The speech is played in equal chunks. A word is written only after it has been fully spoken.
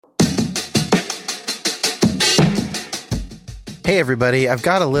Hey everybody, I've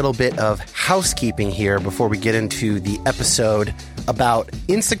got a little bit of housekeeping here before we get into the episode about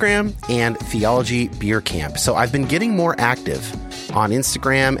Instagram and Theology Beer Camp. So I've been getting more active on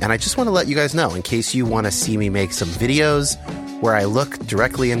Instagram, and I just want to let you guys know, in case you want to see me make some videos where I look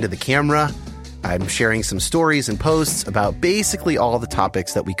directly into the camera. I'm sharing some stories and posts about basically all the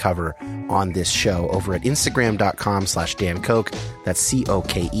topics that we cover on this show over at Instagram.com/Dan Koch. That's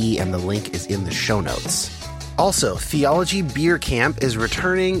C-O-K-E, and the link is in the show notes. Also, Theology Beer Camp is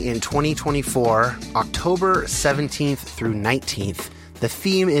returning in 2024, October 17th through 19th. The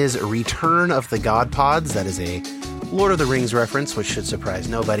theme is Return of the God Pods. That is a Lord of the Rings reference, which should surprise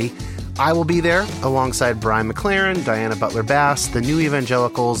nobody. I will be there alongside Brian McLaren, Diana Butler-Bass, the New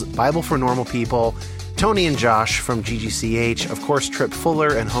Evangelicals, Bible for Normal People, Tony and Josh from GGCH, of course, Trip Fuller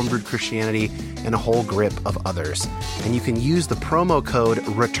and Homebrewed Christianity, and a whole grip of others. And you can use the promo code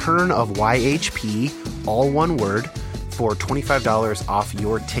RETURNOFYHP, all one word, for $25 off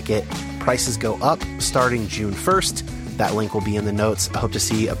your ticket. Prices go up starting June 1st. That link will be in the notes. I hope to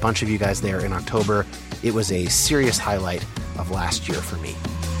see a bunch of you guys there in October. It was a serious highlight of last year for me.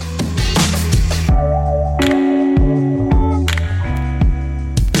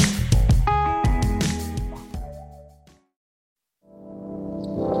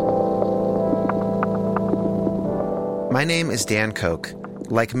 My name is Dan Koch.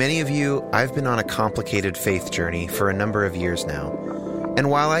 Like many of you, I've been on a complicated faith journey for a number of years now. And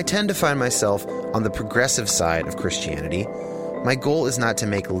while I tend to find myself on the progressive side of Christianity, my goal is not to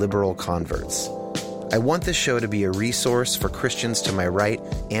make liberal converts. I want this show to be a resource for Christians to my right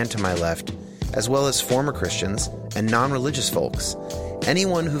and to my left, as well as former Christians and non-religious folks,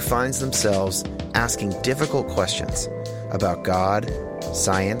 anyone who finds themselves asking difficult questions about God,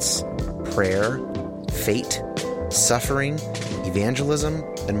 science, prayer, fate, suffering, evangelism,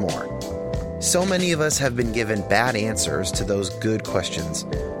 and more. So many of us have been given bad answers to those good questions,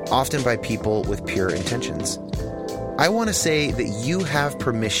 often by people with pure intentions. I want to say that you have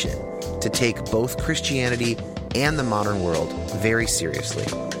permission to take both Christianity and the modern world very seriously.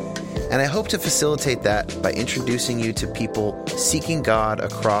 And I hope to facilitate that by introducing you to people seeking God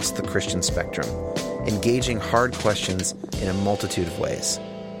across the Christian spectrum, engaging hard questions in a multitude of ways.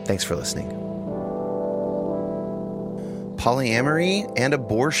 Thanks for listening. Polyamory and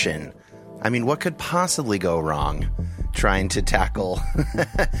abortion. I mean, what could possibly go wrong trying to tackle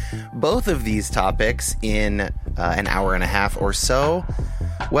both of these topics in an hour and a half or so?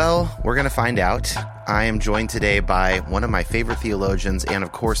 Well, we're going to find out. I am joined today by one of my favorite theologians and,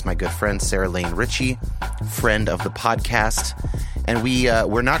 of course, my good friend, Sarah Lane Ritchie, friend of the podcast. And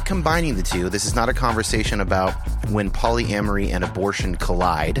we're not combining the two. This is not a conversation about when polyamory and abortion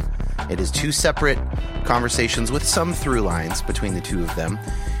collide. It is two separate conversations with some through lines between the two of them.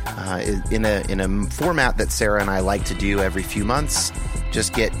 In a format that Sarah and I like to do every few months,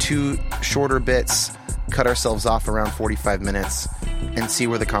 just get two shorter bits, cut ourselves off around 45 minutes, and see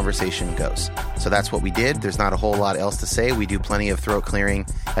where the conversation goes. So that's what we did. There's not a whole lot else to say. We do plenty of throat clearing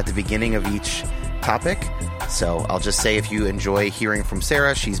at the beginning of each topic. So I'll just say, if you enjoy hearing from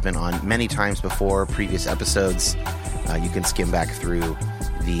Sarah, she's been on many times before, previous episodes. You can skim back through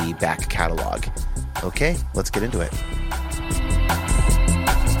the back catalog. Okay, let's get into it.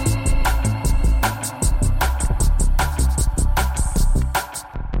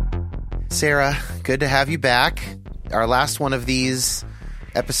 Sarah, good to have you back. Our last one of these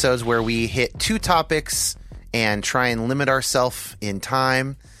episodes where we hit two topics and try and limit ourselves in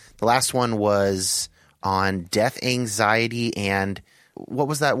time. The last one was on death anxiety and what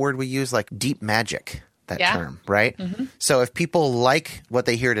was that word we used? Like deep magic, that term, right? Mm-hmm. So if people like what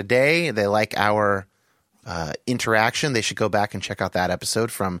they hear today, they like our interaction, they should go back and check out that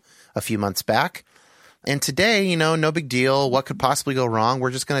episode from a few months back. And today, no big deal. What could possibly go wrong? We're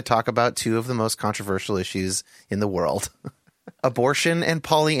just going to talk about two of the most controversial issues in the world, abortion and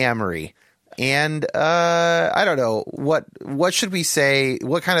polyamory. And I don't know, what should we say?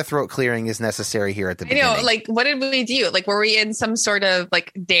 What kind of throat clearing is necessary here at the beginning? What did we do? Were we in some sort of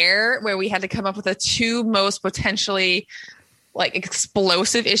dare where we had to come up with the two most potentially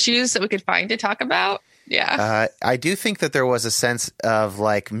explosive issues that we could find to talk about? Yeah. I do think that there was a sense of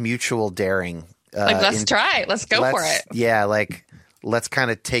mutual daring. Let's try. Let's go for it. Yeah, let's kind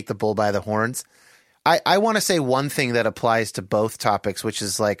of take the bull by the horns. I want to say one thing that applies to both topics, which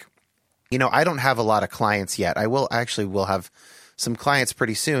is I don't have a lot of clients yet. I will have some clients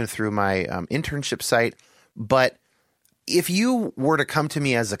pretty soon through my internship site. But if you were to come to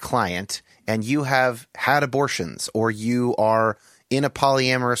me as a client and you have had abortions or you are in a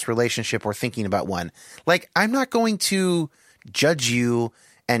polyamorous relationship or thinking about one, I'm not going to judge you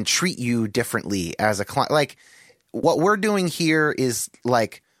and treat you differently as a client. what we're doing here is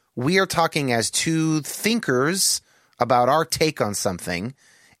like we are talking as two thinkers about our take on something.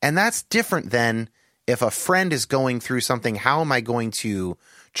 And that's different than if a friend is going through something. How am I going to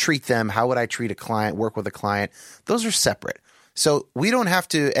treat them? How would I treat a client, work with a client? Those are separate. So we don't have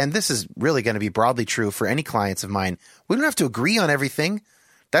to, and this is really going to be broadly true for any clients of mine. We don't have to agree on everything.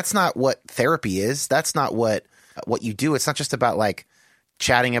 That's not what therapy is. That's not what you do. It's not just about like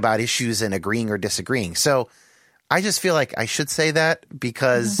chatting about issues and agreeing or disagreeing. So I just feel like I should say that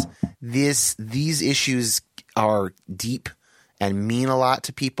because these issues are deep and mean a lot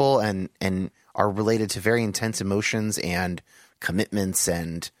to people and are related to very intense emotions and commitments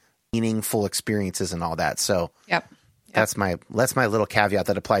and meaningful experiences and all that. So that's my little caveat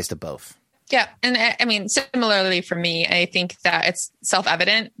that applies to both. Yeah. And I mean, similarly for me, I think that it's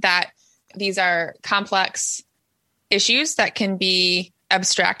self-evident that these are complex issues that can be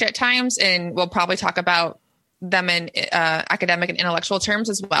abstract at times. And we'll probably talk about them in academic and intellectual terms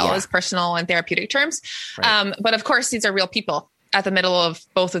as well as personal and therapeutic terms. Right. But of course, these are real people at the middle of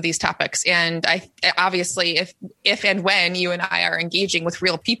both of these topics. And obviously, if and when you and I are engaging with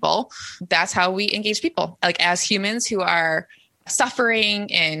real people, that's how we engage people, like as humans who are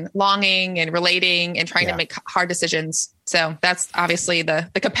suffering and longing and relating and trying to make hard decisions. So that's obviously the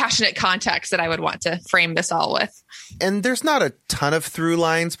compassionate context that I would want to frame this all with. And there's not a ton of through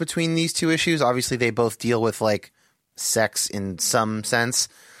lines between these two issues. Obviously, they both deal with like sex in some sense.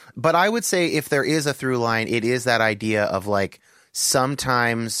 But I would say if there is a through line, it is that idea of like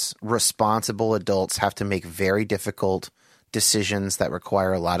sometimes responsible adults have to make very difficult decisions that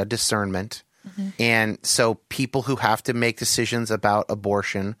require a lot of discernment. Mm-hmm. And so people who have to make decisions about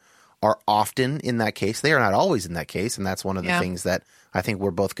abortion are often in that case. They are not always in that case. And that's one of the things that I think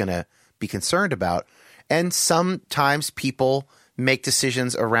we're both going to be concerned about. And sometimes people make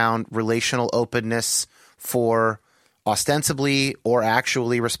decisions around relational openness for ostensibly or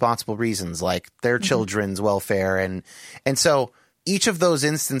actually responsible reasons, like their children's welfare. And so each of those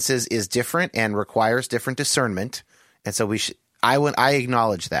instances is different and requires different discernment. And so I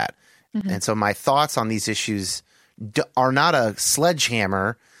acknowledge that. Mm-hmm. And so my thoughts on these issues are not a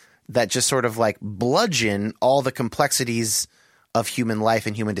sledgehammer that just sort of like bludgeon all the complexities of human life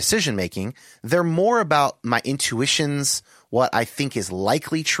and human decision making. They're more about my intuitions, what I think is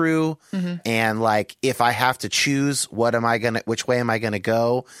likely true, and like if I have to choose, which way am I gonna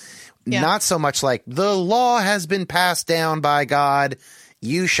go? Yeah. Not so much like the law has been passed down by God,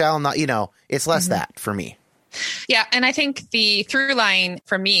 you shall not. It's less that for me. Yeah, and I think the through line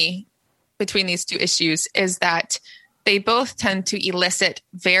for me between these two issues is that they both tend to elicit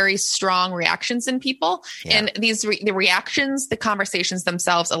very strong reactions in people. Yeah. And the reactions, the conversations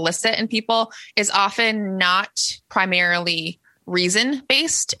themselves elicit in people is often not primarily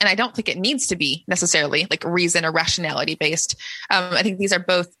reason-based. And I don't think it needs to be necessarily like reason or rationality based. I think these are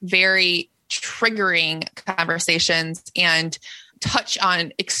both very triggering conversations and touch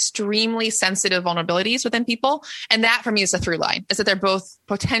on extremely sensitive vulnerabilities within people. And that for me is the through line, is that they're both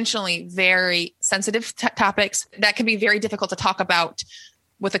potentially very sensitive topics that can be very difficult to talk about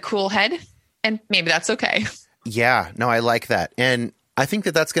with a cool head. And maybe that's okay. Yeah, no, I like that. And I think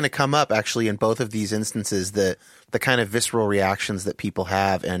that that's going to come up actually in both of these instances, the kind of visceral reactions that people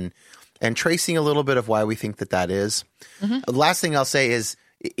have and tracing a little bit of why we think that is. Mm-hmm. The last thing I'll say is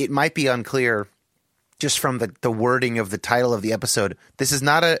it might be unclear just from the wording of the title of the episode. This is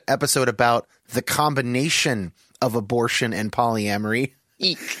not an episode about the combination of abortion and polyamory.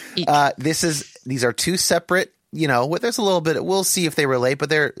 Eek. These are two separate, there's a little bit, we'll see if they relate, but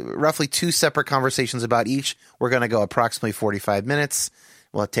they're roughly two separate conversations about each. We're going to go approximately 45 minutes.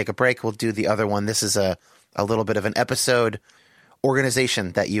 We'll take a break. We'll do the other one. This is a little bit of an episode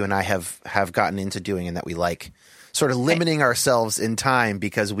organization that you and I have gotten into doing and that we like, sort of limiting ourselves in time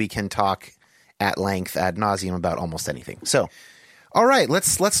because we can talk at length, ad nauseum about almost anything. So, all right,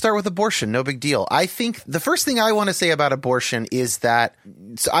 let's start with abortion. No big deal. I think the first thing I want to say about abortion is that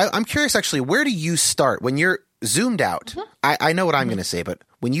I'm curious, actually, where do you start when you're zoomed out? I know what I'm going to say, but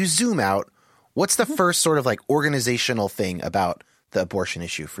when you zoom out, what's the first sort of like organizational thing about the abortion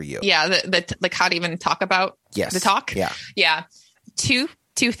issue for you? Yeah, like how to even talk about the talk. Yeah. Two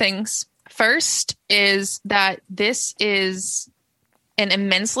things. First is that this is an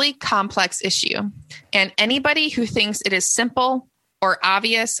immensely complex issue. And anybody who thinks it is simple or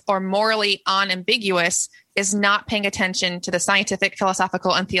obvious or morally unambiguous is not paying attention to the scientific,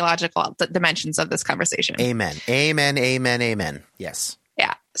 philosophical, and theological dimensions of this conversation. Amen. Amen. Amen. Amen. Yes.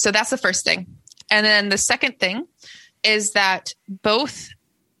 Yeah. So that's the first thing. And then the second thing is that both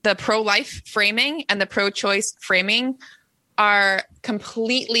the pro-life framing and the pro-choice framing are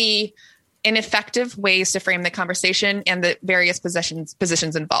completely ineffective ways to frame the conversation and the various positions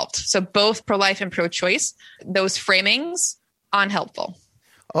involved. So both pro-life and pro-choice, those framings, unhelpful.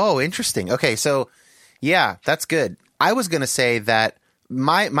 Oh, interesting. Okay, so yeah, that's good. I was going to say that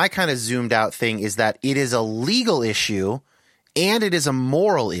my kind of zoomed out thing is that it is a legal issue and it is a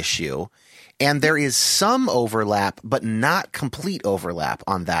moral issue, and there is some overlap, but not complete overlap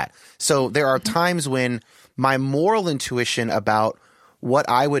on that. So there are times when my moral intuition about what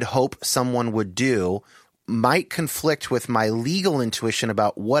I would hope someone would do might conflict with my legal intuition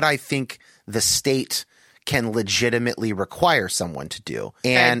about what I think the state can legitimately require someone to do.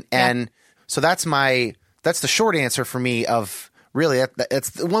 And so that's the short answer for me of really,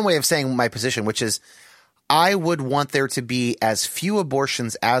 it's one way of saying my position, which is I would want there to be as few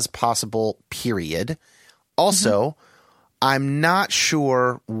abortions as possible, period. Also, I'm not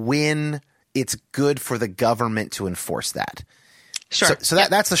sure when it's good for the government to enforce that. Sure. So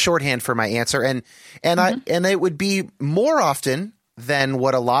that's the shorthand for my answer. And it would be more often than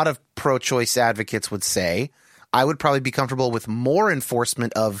what a lot of pro-choice advocates would say. I would probably be comfortable with more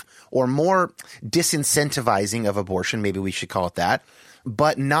enforcement of, or more disincentivizing of abortion. Maybe we should call it that,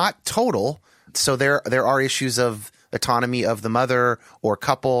 but not total. So there are issues of autonomy of the mother or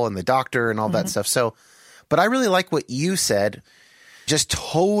couple and the doctor and all that stuff. So, but I really like what you said. Just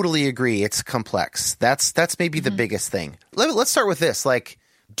totally agree. It's complex. That's maybe the biggest thing. Let's start with this. Like,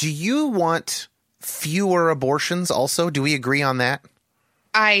 do you want fewer abortions also? Do we agree on that?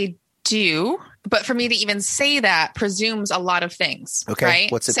 I do. But for me to even say that presumes a lot of things. Okay.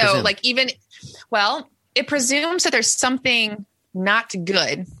 Right? What's it so presume? like it presumes that there's something not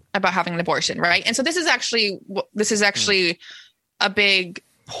good about having an abortion. Right. And so this is actually a big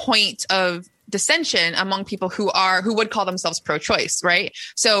point of dissension among people who would call themselves pro-choice, right?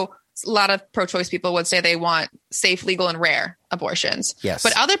 So a lot of pro-choice people would say they want safe, legal, and rare abortions. Yes.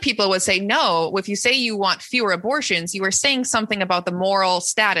 But other people would say, no, if you say you want fewer abortions, you are saying something about the moral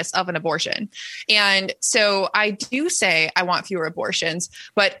status of an abortion. And so I do say I want fewer abortions,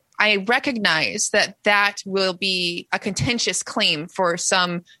 but I recognize that will be a contentious claim for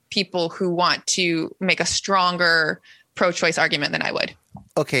some people who want to make a stronger pro-choice argument than I would.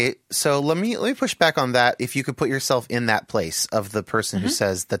 Okay, so let me push back on that. If you could put yourself in that place of the person who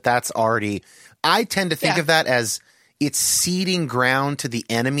says that's already, I tend to think of that as it's ceding ground to the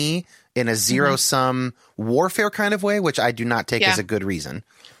enemy in a zero-sum warfare kind of way, which I do not take as a good reason.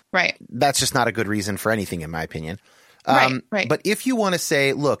 Right. That's just not a good reason for anything, in my opinion. Right. But if you want to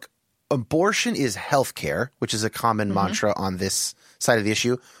say, look, abortion is healthcare, which is a common mantra on this side of the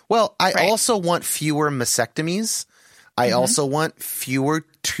issue. Well, I also want fewer mastectomies. I also want fewer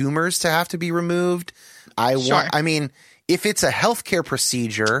tumors to have to be removed. I mean, if it's a healthcare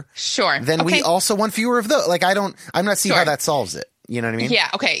procedure, then we also want fewer of those. Like, I'm not seeing how that solves it. You know what I mean? Yeah.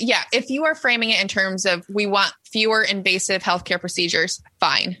 Okay. Yeah. If you are framing it in terms of we want fewer invasive healthcare procedures,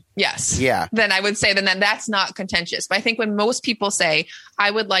 fine. Yes. Yeah. Then I would say then that's not contentious. But I think when most people say,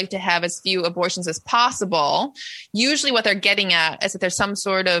 I would like to have as few abortions as possible, usually what they're getting at is that there's some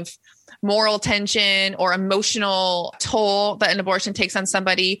sort of moral tension or emotional toll that an abortion takes on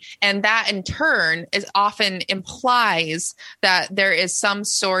somebody. And that in turn is often implies that there is some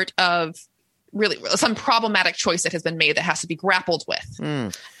sort of really some problematic choice that has been made that has to be grappled with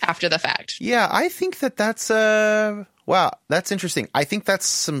after the fact. Yeah, I think that's wow, that's interesting. I think that's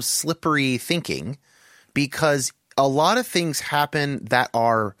some slippery thinking because a lot of things happen that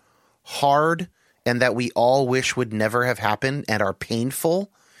are hard and that we all wish would never have happened and are painful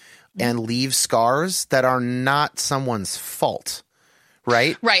and leave scars that are not someone's fault,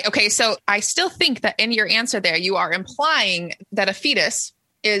 right? Right. Okay. So I still think that in your answer there, you are implying that a fetus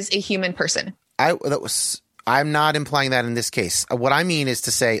is a human person. I'm not implying that in this case. What I mean is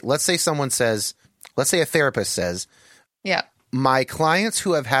to say, let's say a therapist says, my clients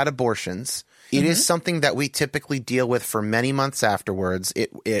who have had abortions, it is something that we typically deal with for many months afterwards.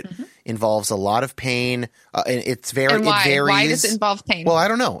 It involves a lot of pain. And it varies. Why does it involve pain? Well, I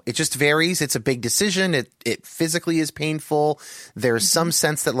don't know. It just varies. It's a big decision. It physically is painful. There's some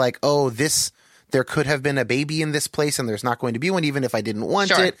sense that like, there could have been a baby in this place and there's not going to be one, even if I didn't want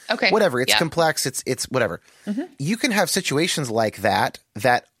it. Okay. Whatever. It's complex. It's whatever. You can have situations like that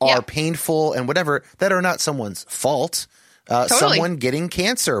are painful and whatever that are not someone's fault. Someone getting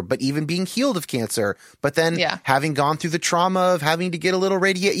cancer, but even being healed of cancer, but then having gone through the trauma of having to get a little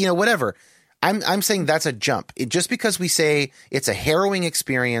whatever. I'm saying that's a jump. Just because we say it's a harrowing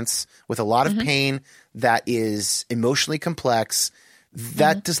experience with a lot of pain that is emotionally complex,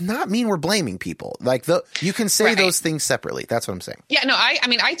 that does not mean we're blaming people. Like you can say those things separately. That's what I'm saying. Yeah, no, I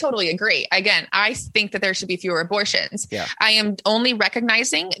mean, I totally agree. Again, I think that there should be fewer abortions. Yeah. I am only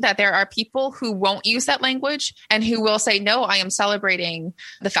recognizing that there are people who won't use that language and who will say, no, I am celebrating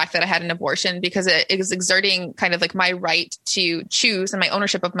the fact that I had an abortion because it is exerting kind of like my right to choose and my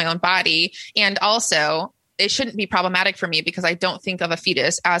ownership of my own body. And also, it shouldn't be problematic for me because I don't think of a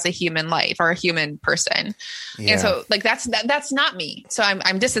fetus as a human life or a human person. Yeah. And so like, that's not me. So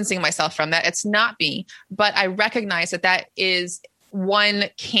I'm distancing myself from that. It's not me, but I recognize that is one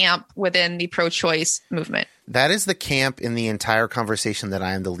camp within the pro-choice movement. That is the camp in the entire conversation that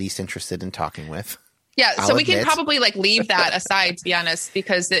I am the least interested in talking with. Yeah. So we can probably like leave that aside, to be honest,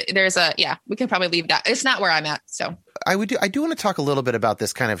 because we can probably leave that. It's not where I'm at. So I do want to talk a little bit about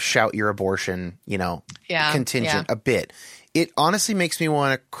this kind of shout your abortion, contingent a bit. It honestly makes me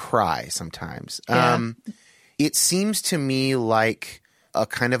want to cry sometimes. Yeah. It seems to me like a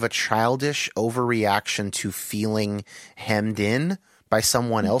kind of a childish overreaction to feeling hemmed in by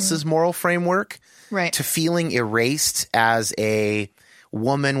someone else's moral framework, right? To feeling erased as a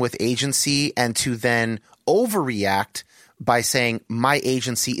woman with agency and to then overreact by saying my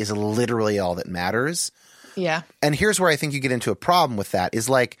agency is literally all that matters. Yeah. And here's where I think you get into a problem with that is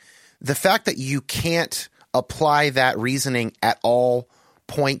like the fact that you can't apply that reasoning at all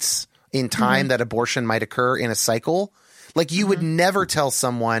points in time that abortion might occur in a cycle. Like you would never tell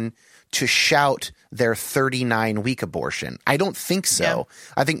someone to shout their 39-week abortion. I don't think so. Yeah.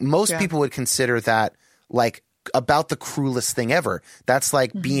 I think most people would consider that like about the cruelest thing ever. That's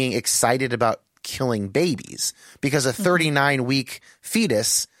like being excited about killing babies because a 39-week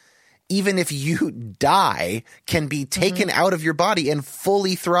fetus, even if you die, can be taken out of your body and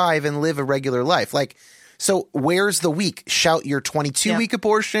fully thrive and live a regular life. Like, so where's the week? Shout your 22-week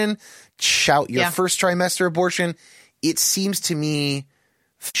abortion, shout your first trimester abortion. It seems to me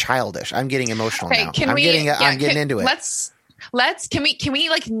childish. I'm getting emotional now. I'm getting into it. Can we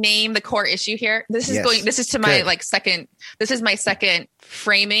like name the core issue here? This is my second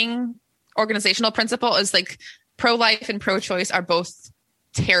framing organizational principle is like pro-life and pro-choice are both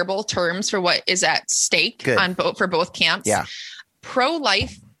terrible terms for what is at stake for both camps. Yeah.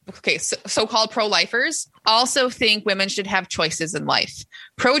 Pro-life, so-called pro-lifers also think women should have choices in life.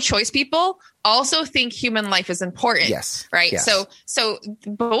 Pro-choice people also think human life is important. Yes. Right. Yes. So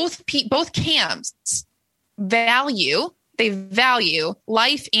both camps value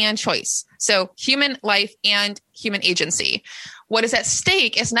life and choice. So human life and human agency. What is at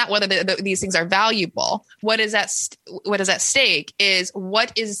stake is not whether these things are valuable. What is at stake is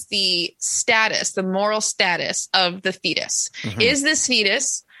what is the status, the moral status of the fetus. Is this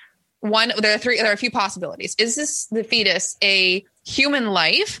fetus there are a few possibilities. Is the fetus a human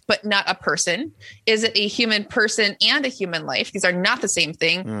life, but not a person? Is it a human person and a human life? These are not the same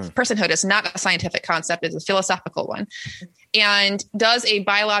thing. Personhood is not a scientific concept. It's a philosophical one. And does a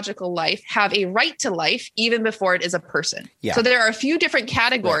biological life have a right to life even before it is a person? Yeah. So there are a few different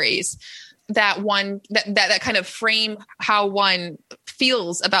categories that kind of frame how one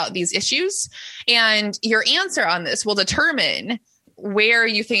feels about these issues. And your answer on this will determine where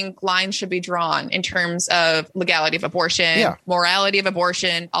you think lines should be drawn in terms of legality of abortion, morality of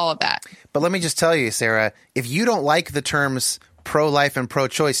abortion, all of that. But let me just tell you, Sarah, if you don't like the terms pro-life and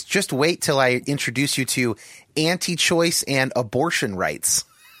pro-choice, just wait till I introduce you to anti-choice and abortion rights.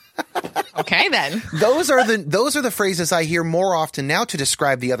 Okay, then. Those are the phrases I hear more often now to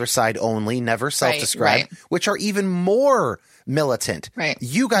describe the other side only, never self-described, which are even more militant. Right.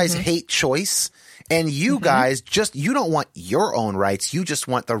 You guys hate choice. And you guys you don't want your own rights. You just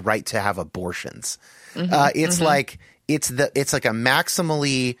want the right to have abortions. It's like it's like a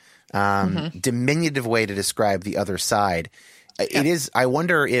maximally diminutive way to describe the other side. It is. I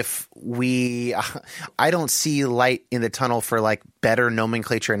wonder if I don't see light in the tunnel for like better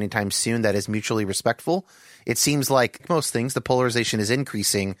nomenclature anytime soon that is mutually respectful. It seems like most things, the polarization is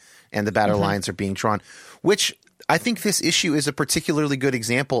increasing and the battle lines are being drawn, which I think this issue is a particularly good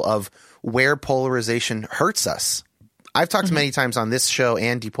example of where polarization hurts us. I've talked many times on this show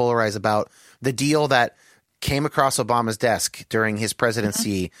and Depolarize about the deal that came across Obama's desk during his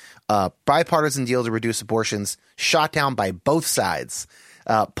presidency, bipartisan deal to reduce abortions, shot down by both sides.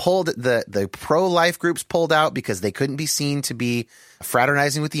 The pro-life groups pulled out because they couldn't be seen to be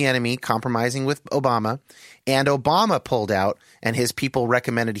fraternizing with the enemy, compromising with Obama. And Obama pulled out, and his people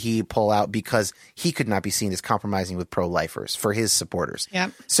recommended he pull out because he could not be seen as compromising with pro-lifers for his supporters.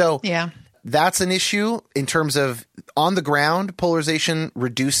 Yeah. So that's an issue in terms of on the ground, polarization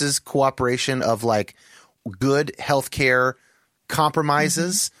reduces cooperation of like good healthcare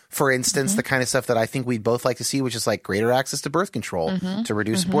compromises, for instance, the kind of stuff that I think we'd both like to see, which is like greater access to birth control to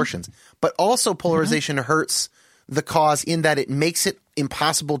reduce abortions. But also polarization hurts the cause in that it makes it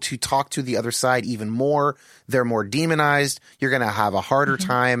impossible to talk to the other side even more. They're more demonized. You're going to have a harder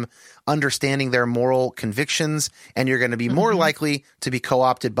time understanding their moral convictions, and you're going to be more likely to be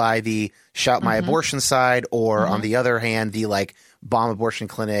co-opted by the shout my abortion side, or on the other hand, the like bomb abortion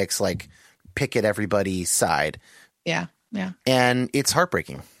clinics, like picket everybody side. Yeah. Yeah. And it's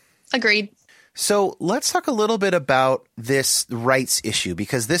heartbreaking. Agreed. So let's talk a little bit about this rights issue,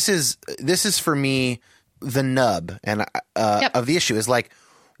 because this is for me the nub and of the issue is like,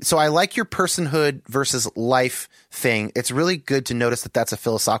 so I like your personhood versus life thing. It's really good to notice that that's a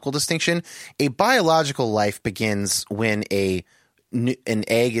philosophical distinction. A biological life begins when an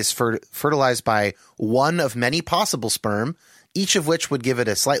egg is fertilized by one of many possible sperm, each of which would give it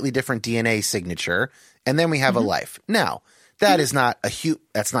a slightly different DNA signature, and then we have a life. Now, that is not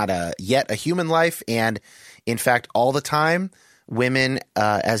yet a human life, and in fact, all the time, women,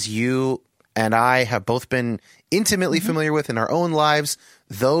 as you and I have both been intimately familiar with in our own lives,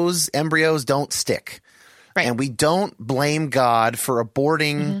 those embryos don't stick. Right. And we don't blame God for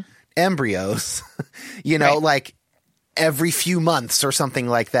aborting embryos, like every few months or something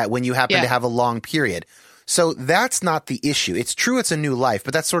like that when you happen to have a long period. So that's not the issue. It's true it's a new life,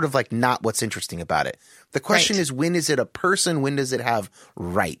 but that's sort of like not what's interesting about it. The question is, when is it a person? When does it have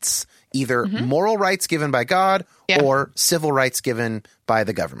rights? Either moral rights given by God or civil rights given by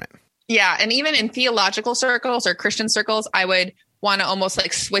the government. Yeah. And even in theological circles or Christian circles, I would want to almost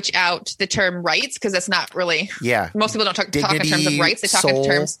like switch out the term rights, because that's not really most people don't talk in terms of rights. They talk in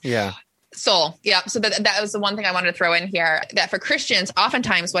terms soul. Yeah. So that was the one thing I wanted to throw in here, that for Christians,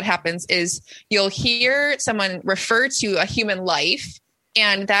 oftentimes what happens is you'll hear someone refer to a human life,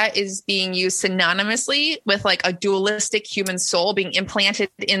 and that is being used synonymously with like a dualistic human soul being implanted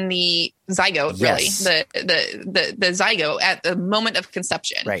in the zygote, really, the zygote at the moment of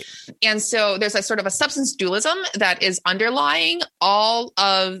conception. Right. And so there's a sort of a substance dualism that is underlying all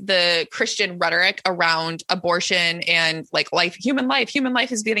of the Christian rhetoric around abortion and like life, human life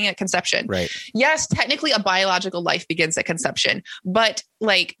is beginning at conception. Right. Yes, technically a biological life begins at conception, but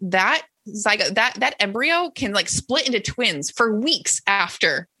like that zygote, that embryo can like split into twins for weeks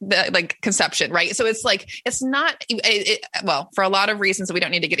after the like conception, right? So it's like, it's not, well, for a lot of reasons that we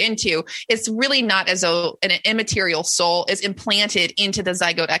don't need to get into, it's really not as though an immaterial soul is implanted into the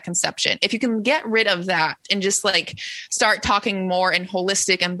zygote at conception. If you can get rid of that and just like start talking more in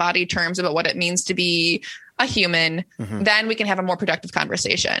holistic embodied terms about what it means to be a human, then we can have a more productive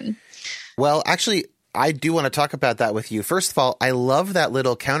conversation. Well, actually, I do want to talk about that with you. First of all, I love that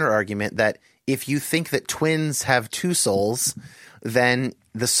little counter argument that if you think that twins have two souls, then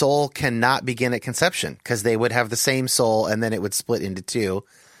the soul cannot begin at conception, because they would have the same soul and then it would split into two.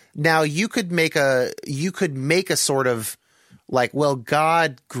 Now, you could make a sort of like, well,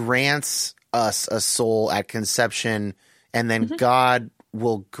 God grants us a soul at conception, and then God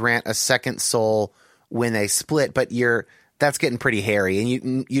will grant a second soul when they split. But that's getting pretty hairy,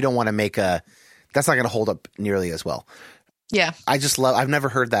 and you don't want to make that's not going to hold up nearly as well. Yeah. I've never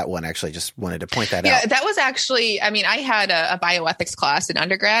heard that one, actually. Just wanted to point that out. Yeah, that was actually, I mean, I had a bioethics class in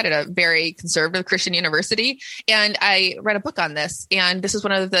undergrad at a very conservative Christian university, and I read a book on this. And this is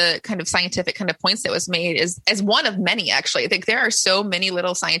one of the kind of scientific kind of points that was made as one of many, actually. I think there are so many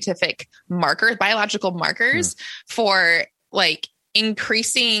little scientific markers, biological markers for like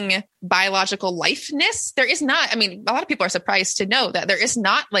increasing biological lifeness. There is not, I mean, a lot of people are surprised to know that there is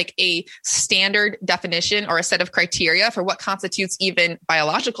not like a standard definition or a set of criteria for what constitutes even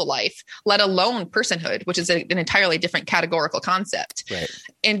biological life, let alone personhood, which is an entirely different categorical concept. Right.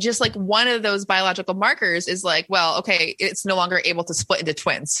 And just like one of those biological markers is like, well, okay, it's no longer able to split into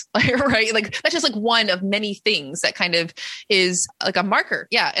twins, right? Like that's just like one of many things that kind of is like a marker.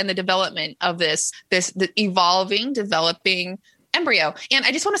 Yeah. In the development of the evolving, developing embryo. And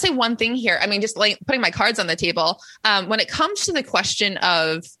I just want to say one thing here. I mean, just like putting my cards on the table. When it comes to the question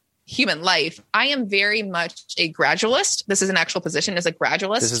of human life, I am very much a gradualist. This is an actual position as a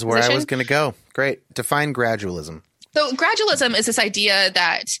gradualist. This is where I was going to go. Great. Define gradualism. So gradualism is this idea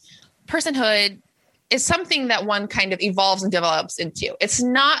that personhood is something that one kind of evolves and develops into. It's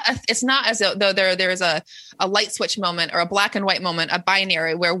not as though there is a light switch moment or a black and white moment, a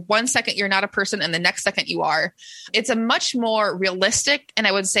binary where 1 second you're not a person and the next second you are. It's a much more realistic and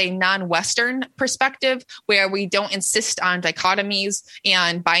I would say non-Western perspective where we don't insist on dichotomies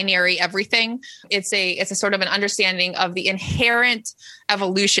and binary everything. It's a sort of an understanding of the inherent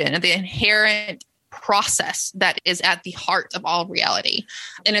evolution and the inherent process that is at the heart of all reality.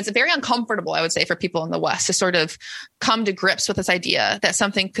 And it's very uncomfortable, I would say, for people in the West to sort of come to grips with this idea that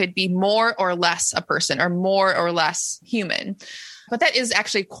something could be more or less a person or more or less human. But that is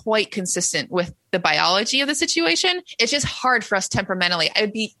actually quite consistent with the biology of the situation. It's just hard for us temperamentally. It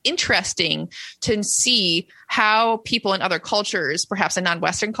would be interesting to see how people in other cultures, perhaps in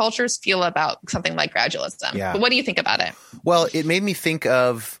non-Western cultures, feel about something like gradualism. Yeah. But what do you think about it? Well, it made me think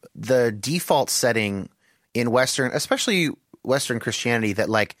of the default setting in Western, especially Western Christianity, that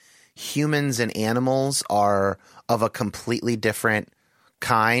like humans and animals are of a completely different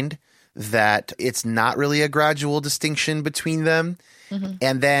kind, that it's not really a gradual distinction between them. Mm-hmm.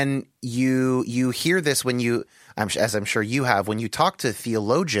 And then you hear this when you, as I'm sure you have, when you talk to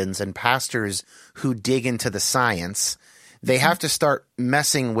theologians and pastors who dig into the science, they have to start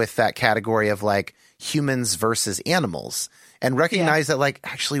messing with that category of like humans versus animals and recognize that like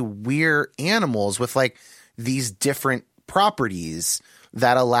actually we're animals with like these different properties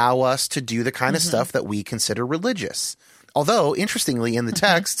that allow us to do the kind of stuff that we consider religious. Although, interestingly, in the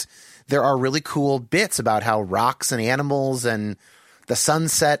text, there are really cool bits about how rocks and animals and the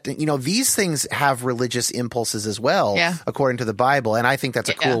sunset, you know, these things have religious impulses as well, according to the Bible. And I think that's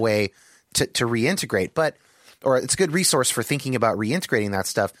a cool way to reintegrate, or it's a good resource for thinking about reintegrating that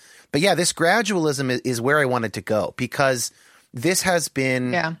stuff. But yeah, this gradualism is where I wanted to go, because this has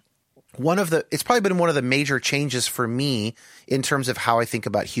been it's probably been one of the major changes for me in terms of how I think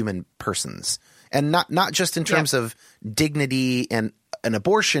about human persons. And not just in terms of dignity and an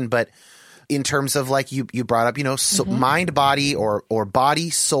abortion, but in terms of like you brought up, you know, mind body or body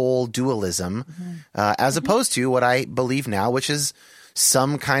soul dualism, as opposed to what I believe now, which is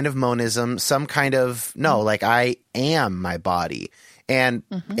some kind of monism, some kind of like I am my body, and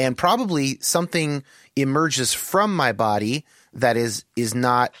probably something emerges from my body that is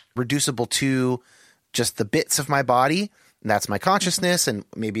not reducible to just the bits of my body. And that's my consciousness, and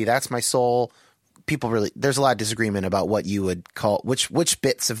maybe that's my soul. There's a lot of disagreement about what you would call which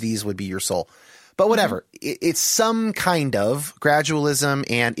bits of these would be your soul, but whatever. It's some kind of gradualism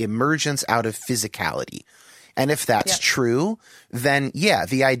and emergence out of physicality. And if that's true, then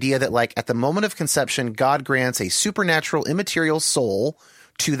the idea that like at the moment of conception, God grants a supernatural immaterial soul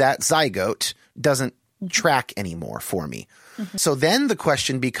to that zygote doesn't track anymore for me. So then the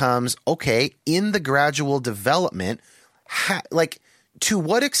question becomes, okay, in the gradual development, to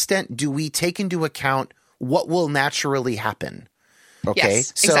what extent do we take into account what will naturally happen? Okay.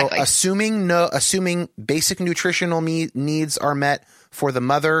 Yes, so exactly. assuming basic nutritional needs are met for the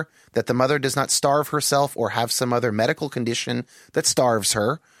mother, that the mother does not starve herself or have some other medical condition that starves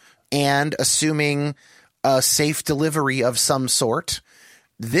her, and assuming a safe delivery of some sort,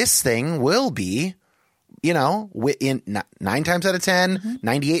 this thing will be, you know, in 9 times out of 10,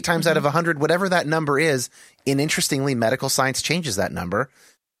 98 times out of 100, whatever that number is. And interestingly, medical science changes that number,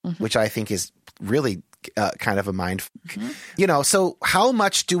 which I think is really kind of a mind, you know, so how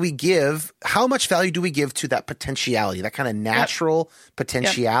much value do we give to that potentiality, that kind of natural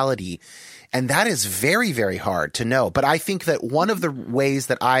potentiality? And that is very, very hard to know. But I think that one of the ways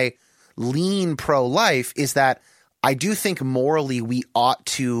that I lean pro-life is that I do think morally we ought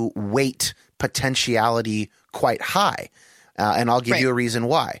to weight potentiality quite high. And I'll give you a reason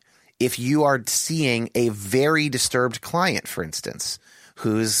why. If you are seeing a very disturbed client, for instance,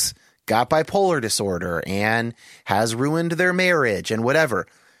 who's got bipolar disorder and has ruined their marriage and whatever,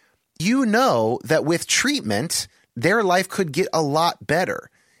 you know that with treatment, their life could get a lot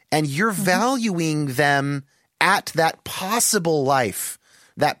better. And you're valuing them at that possible life,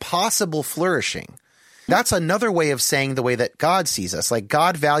 that possible flourishing. That's another way of saying the way that God sees us. Like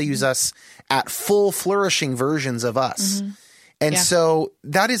God values us at full flourishing versions of us. And so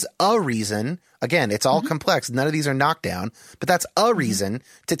that is a reason, again, it's all complex. None of these are knocked down, but that's a reason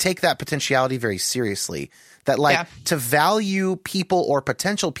to take that potentiality very seriously. That like to value people or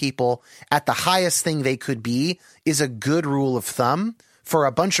potential people at the highest thing they could be is a good rule of thumb for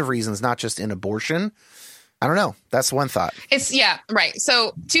a bunch of reasons, not just in abortion. I don't know. That's one thought. It's right.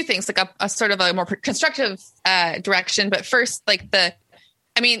 So 2 things, like a sort of a more constructive direction. But first, like the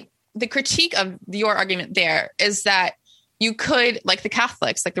critique of your argument there is that you could, like the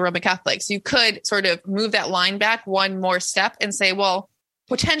Catholics, like the Roman Catholics, you could sort of move that line back one more step and say, well,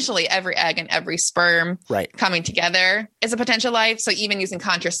 potentially every egg and every sperm coming together is a potential life. So even using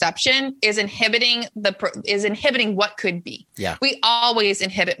contraception is inhibiting what could be. Yeah. We always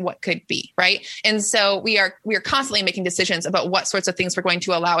inhibit what could be. Right. And so we are constantly making decisions about what sorts of things we're going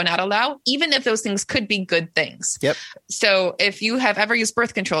to allow and not allow, even if those things could be good things. Yep. So if you have ever used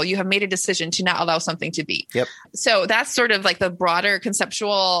birth control, you have made a decision to not allow something to be. Yep. So that's sort of like the broader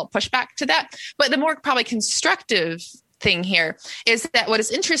conceptual pushback to that. But the more probably constructive thing here is that what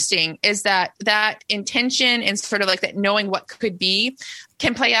is interesting is that intention and sort of like that knowing what could be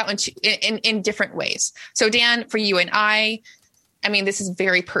can play out in different ways. So Dan, for you and I mean, this is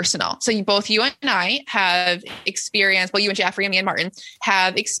very personal. So you and I have experienced, well, you and Jaffrey and me and Martin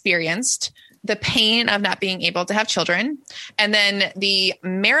have experienced the pain of not being able to have children, and then the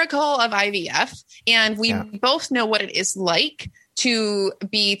miracle of IVF. And we both know what it is like to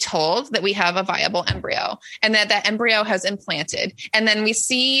be told that we have a viable embryo and that embryo has implanted. And then we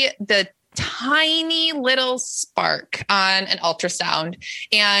see the tiny little spark on an ultrasound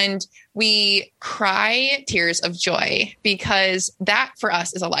and we cry tears of joy, because that for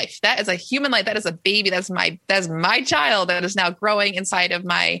us is a life. That is a human life. That is a baby. That's my child that is now growing inside of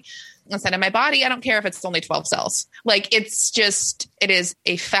my body. I don't care if it's only 12 cells. Like, it is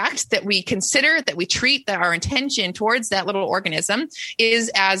a fact that we consider, that we treat, that our intention towards that little organism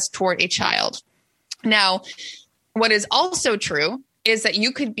is as toward a child. Now, what is also true is that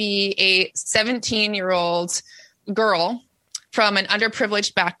you could be a 17-year-old girl from an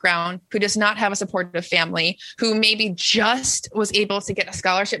underprivileged background who does not have a supportive family, who maybe just was able to get a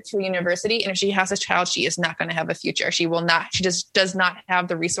scholarship to a university. And if she has a child, she is not going to have a future. She just does not have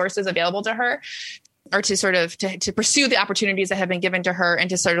the resources available to her, or to sort of to pursue the opportunities that have been given to her and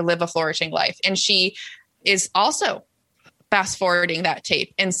to sort of live a flourishing life. And she is also fast forwarding that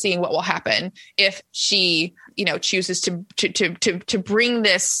tape and seeing what will happen if she, chooses to bring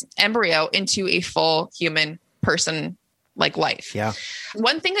this embryo into a full human person like life. Yeah.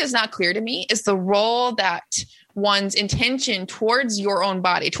 One thing that is not clear to me is the role that one's intention towards your own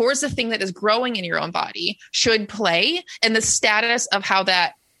body, towards the thing that is growing in your own body, should play, and the status of how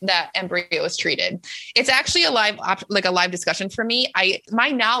that embryo is treated. It's actually a live discussion for me.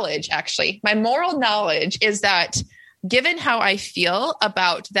 My moral knowledge is that given how I feel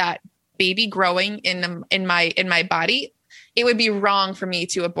about that baby growing in my body, it would be wrong for me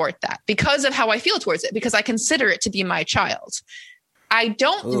to abort that because of how I feel towards it, because I consider it to be my child. I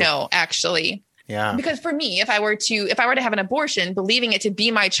don't know, actually. Yeah. Because for me, if I were to have an abortion, believing it to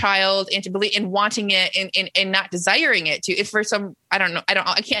be my child and to believe in wanting it and not desiring it to, if for some, I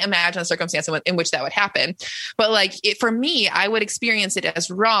can't imagine a circumstance in which that would happen. But for me, I would experience it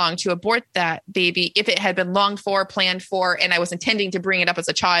as wrong to abort that baby if it had been longed for, planned for, and I was intending to bring it up as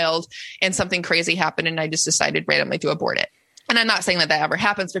a child and something crazy happened and I just decided randomly to abort it. And I'm not saying that ever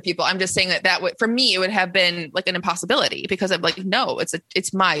happens for people. I'm just saying that would, for me, it would have been like an impossibility, because I'm like, no,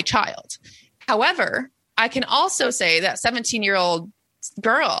 it's my child. However, I can also say that 17-year-old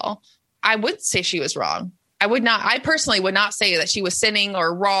girl, I would say she was wrong. I personally would not say that she was sinning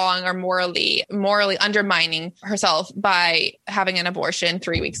or wrong or morally undermining herself by having an abortion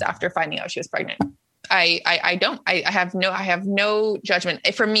 3 weeks after finding out she was pregnant. I don't. I have no judgment.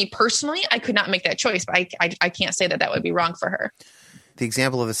 For me personally, I could not make that choice, but I can't say that would be wrong for her. The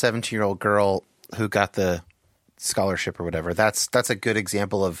example of the 17-year-old girl who got the scholarship or whatever, that's a good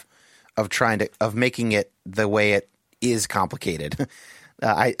example of making it the way it is complicated.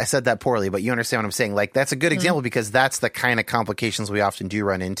 I said that poorly, but you understand what I'm saying. Like, that's a good example because that's the kind of complications we often do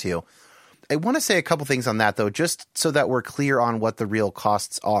run into. I want to say a couple things on that, though, just so that we're clear on what the real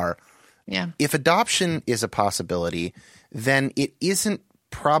costs are. Yeah. If adoption is a possibility, then it isn't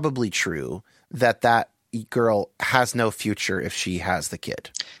probably true that girl has no future if she has the kid.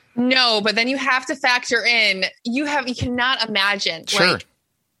 No, but then you have to factor in, you cannot imagine. Sure.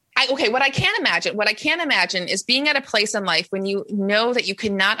 What I can imagine is being at a place in life when you know that you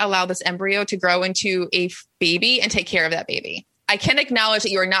cannot allow this embryo to grow into a baby and take care of that baby. I can acknowledge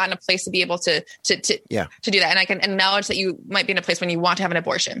that you are not in a place to be able to do that. And I can acknowledge that you might be in a place when you want to have an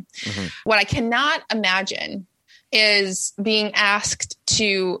abortion. Mm-hmm. What I cannot imagine is being asked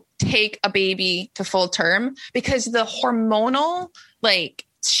to take a baby to full term, because the hormonal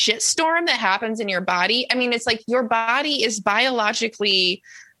shitstorm that happens in your body. I mean, it's like your body is biologically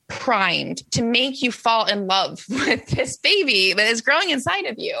primed to make you fall in love with this baby that is growing inside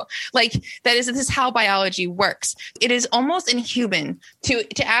of you. This is how biology works. It is almost inhuman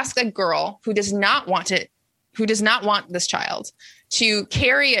to ask a girl who does not want this child to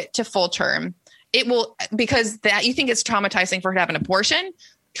carry it to full term. It will, because that you think it's traumatizing for her to have an abortion.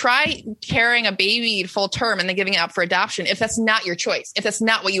 try carrying a baby full term and then giving it up for adoption if that's not your choice, if that's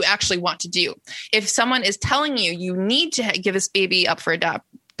not what you actually want to do. If someone is telling you you need to give this baby up for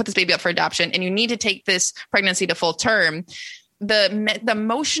put this baby up for adoption, and you need to take this pregnancy to full term, the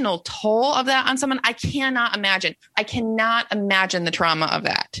emotional toll of that on someone, I cannot imagine. I cannot imagine the trauma of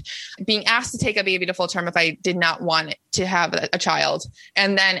that. Being asked to take a baby to full term if I did not want to have a child,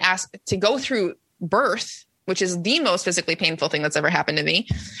 and then asked to go through birth, which is the most physically painful thing that's ever happened to me.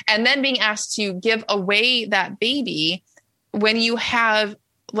 And then being asked to give away that baby when you have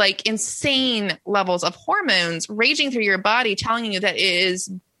like insane levels of hormones raging through your body, telling you that it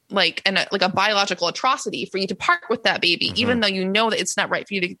is like a biological atrocity for you to part with that baby, even though you know that it's not right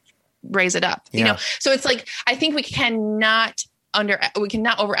for you to raise it up, you know? So it's like, I think we cannot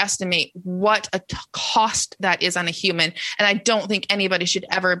overestimate what a cost that is on a human. And I don't think anybody should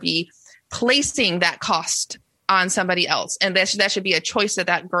ever be placing that cost on somebody else. And that should be a choice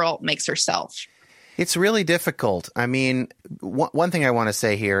that girl makes herself. It's really difficult. I mean, one thing I want to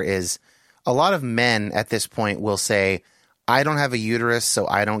say here is a lot of men at this point will say, I don't have a uterus, so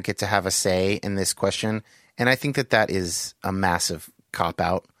I don't get to have a say in this question. And I think that is a massive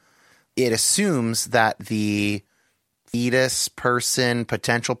cop-out. It assumes that the fetus person,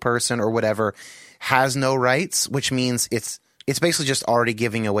 potential person, or whatever has no rights, which means it's basically just already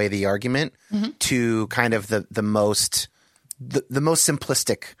giving away the argument to kind of the most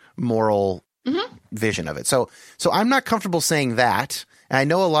simplistic moral vision of it. So I'm not comfortable saying that. And I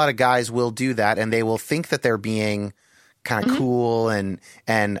know a lot of guys will do that, and they will think that they're being kind of cool and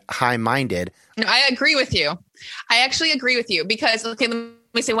high-minded. No, I agree with you. I actually agree with you because, okay, let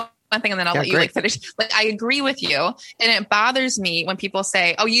me say one thing and then I'll let you finish. Like, I agree with you. And it bothers me when people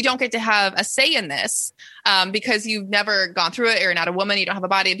say, oh, you don't get to have a say in this because you've never gone through it, or you're not a woman, you don't have a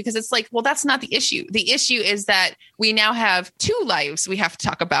body, because it's like, well, that's not the issue. The issue is that we now have two lives we have to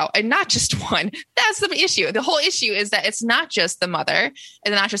talk about and not just one. That's the issue. The whole issue is that it's not just the mother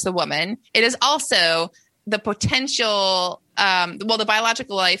and not just the woman. It is also the potential, the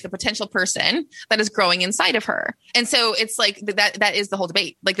biological life, the potential person that is growing inside of her. And so it's like that is the whole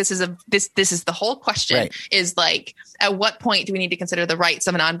debate. Like this is the whole question, right? Is like, at what point do we need to consider the rights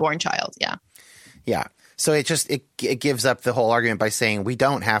of an unborn child? Yeah. Yeah. So it gives up the whole argument by saying we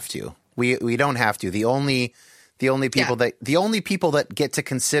don't have to. We don't have to. The only people that get to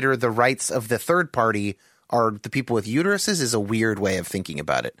consider the rights of the third party are the people with uteruses is a weird way of thinking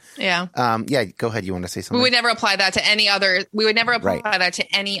about it. Yeah. Go ahead. You want to say something? We would never apply that to any other. We would never apply that to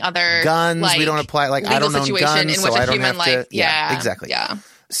any other guns. Like, we don't apply I don't own guns, in which so a human life. Yeah, exactly. Yeah.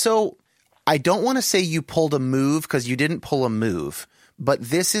 So I don't want to say you pulled a move because you didn't pull a move, but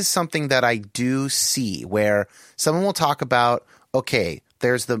this is something that I do see where someone will talk about, okay,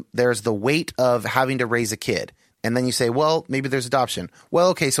 there's the weight of having to raise a kid. And then you say, well, maybe there's adoption. Well,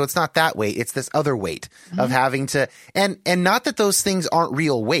 okay, so it's not that weight. It's this other weight of having to – and not that those things aren't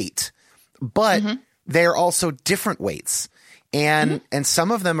real weight, but they're also different weights. And some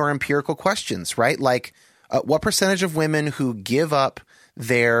of them are empirical questions, right? Like what percentage of women who give up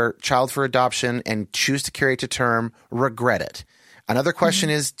their child for adoption and choose to carry it to term regret it? Another question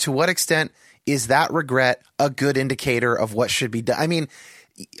is, to what extent is that regret a good indicator of what should be done? I mean,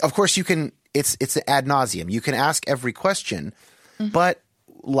 of course you can – It's ad nauseum. You can ask every question, but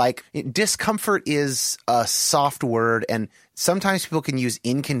like discomfort is a soft word, and sometimes people can use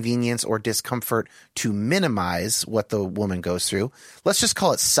inconvenience or discomfort to minimize what the woman goes through. Let's just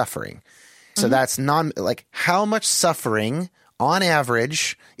call it suffering. So that's how much suffering on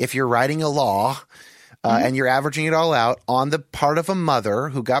average, if you're writing a law and you're averaging it all out on the part of a mother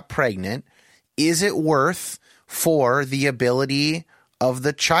who got pregnant, is it worth for the ability of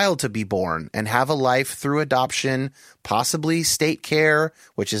the child to be born and have a life through adoption, possibly state care,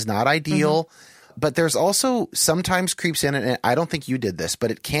 which is not ideal. But there's also sometimes creeps in, and I don't think you did this,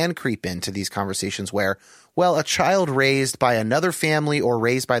 but it can creep into these conversations where, well, a child raised by another family or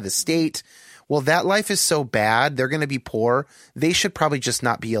raised by the state, well, that life is so bad, they're going to be poor, they should probably just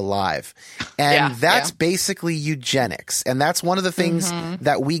not be alive. And that's basically eugenics. And that's one of the things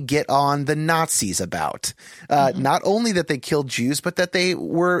that we get on the Nazis about. Not only that they killed Jews, but that they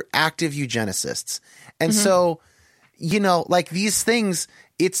were active eugenicists. And so, like these things,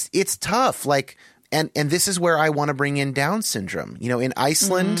 it's tough. Like, and this is where I want to bring in Down syndrome. In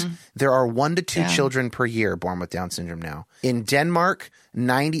Iceland, there are 1 to 2 children per year born with Down syndrome now. In Denmark,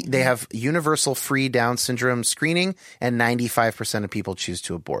 they have universal free Down syndrome screening, and 95% of people choose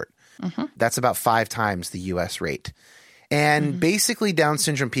to abort. That's about 5 times the U.S. rate. And basically, Down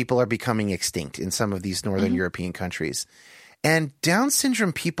syndrome people are becoming extinct in some of these Northern European countries. And Down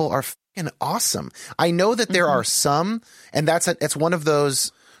syndrome people are fucking awesome. I know that there are some, and it's one of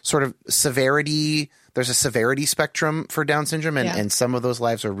those sort of severity. There's a severity spectrum for Down syndrome, and some of those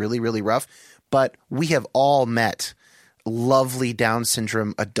lives are really, really rough. But we have all met lovely Down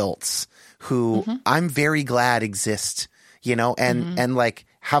syndrome adults who I'm very glad exist, and like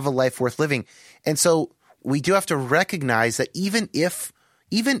have a life worth living. And so we do have to recognize that even if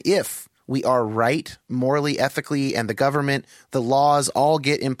we are right morally, ethically, and the government, the laws all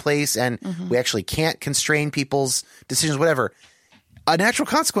get in place and we actually can't constrain people's decisions, whatever, a natural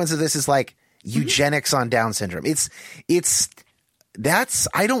consequence of this is like eugenics on Down syndrome. I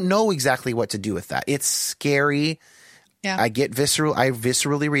don't know exactly what to do with that. It's scary. Yeah. I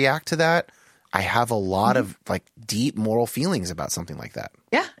viscerally react to that. I have a lot of like deep moral feelings about something like that.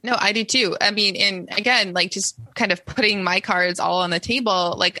 Yeah, no, I do too. I mean, and again, like just kind of putting my cards all on the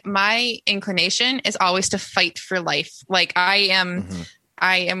table, like my inclination is always to fight for life. Like I am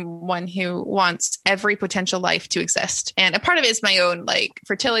one who wants every potential life to exist. And a part of it is my own like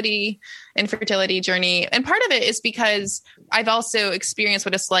infertility journey. And part of it is because I've also experienced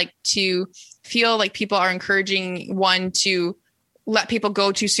what it's like to feel like people are encouraging one to let people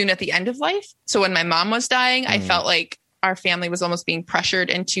go too soon at the end of life. So when my mom was dying, I felt like our family was almost being pressured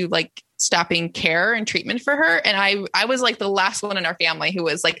into like stopping care and treatment for her. And I was like the last one in our family who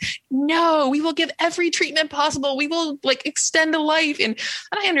was like, no, we will give every treatment possible. We will like extend a life. And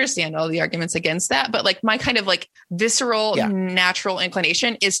I understand all the arguments against that, but like my kind of like visceral, natural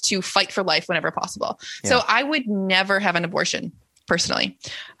inclination is to fight for life whenever possible. Yeah. So I would never have an abortion personally.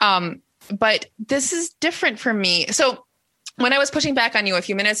 But this is different for me. So when I was pushing back on you a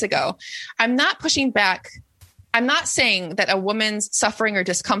few minutes ago, I'm not pushing back. I'm not saying that a woman's suffering or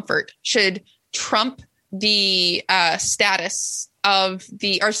discomfort should trump the status of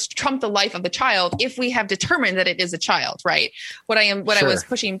trump the life of the child if we have determined that it is a child, right? What I was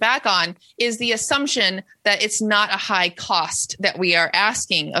pushing back on is the assumption that it's not a high cost that we are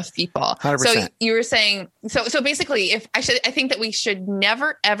asking of people. 100%. So you were saying, so basically I think that we should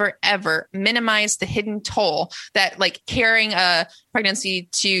never, ever, ever minimize the hidden toll that like carrying a pregnancy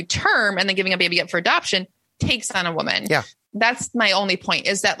to term and then giving a baby up for adoption takes on a woman. Yeah. That's my only point,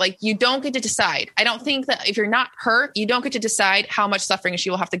 is that like, you don't get to decide. I don't think that if you're not her, you don't get to decide how much suffering she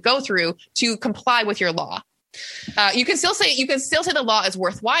will have to go through to comply with your law. You can still say the law is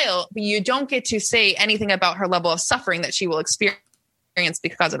worthwhile, but you don't get to say anything about her level of suffering that she will experience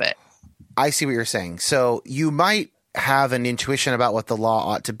because of it. I see what you're saying. So you might have an intuition about what the law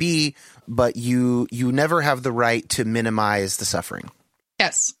ought to be, but you never have the right to minimize the suffering.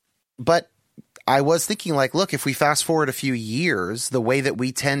 Yes. But I was thinking like, look, if we fast forward a few years, the way that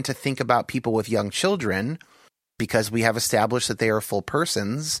we tend to think about people with young children, because we have established that they are full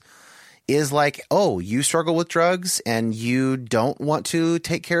persons, is like, oh, you struggle with drugs and you don't want to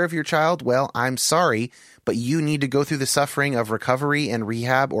take care of your child. Well, I'm sorry, but you need to go through the suffering of recovery and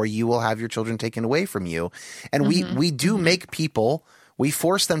rehab, or you will have your children taken away from you. And we do make people, we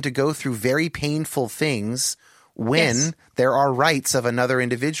force them to go through very painful things when there are rights of another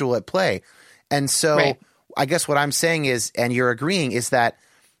individual at play. And so I guess what I'm saying is, and you're agreeing, is that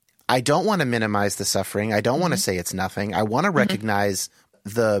I don't want to minimize the suffering. I don't want to say it's nothing. I want to recognize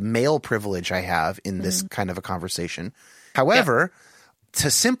the male privilege I have in this kind of a conversation. However,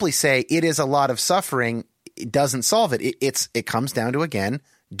 to simply say it is a lot of suffering, it doesn't solve it. It comes down to, again,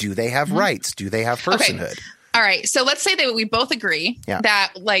 do they have rights? Do they have personhood? Okay. All right. So let's say that we both agree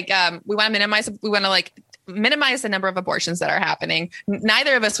that like we want to minimize the number of abortions that are happening.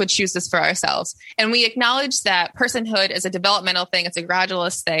 Neither of us would choose this for ourselves. And we acknowledge that personhood is a developmental thing. It's a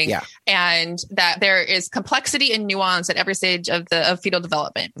gradualist thing. And that there is complexity and nuance at every stage of fetal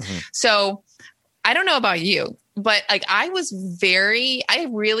development. So I don't know about you, but like I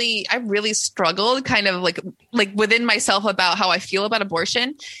really struggled kind of like within myself about how I feel about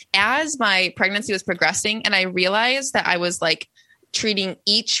abortion as my pregnancy was progressing. And I realized that I was like treating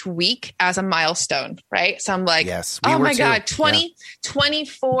each week as a milestone, right? So I'm like, oh my God,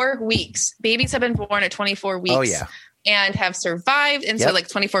 24 weeks. Babies have been born at 24 weeks and have survived. And so like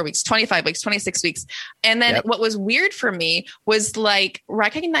 24 weeks, 25 weeks, 26 weeks. And then what was weird for me was like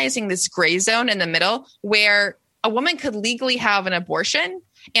recognizing this gray zone in the middle where a woman could legally have an abortion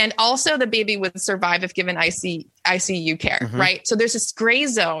and also the baby would survive if given ICU care, right? So there's this gray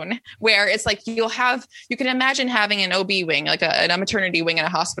zone where it's like you can imagine having an OB wing, like a maternity wing in a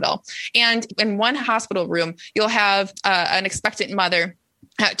hospital. And in one hospital room, you'll have an expectant mother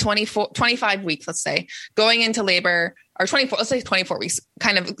at 25 weeks, let's say, going into labor, or 24 weeks,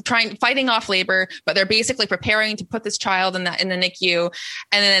 kind of fighting off labor, but they're basically preparing to put this child in the NICU.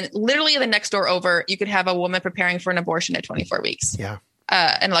 And then literally the next door over, you could have a woman preparing for an abortion at 24 weeks. Yeah.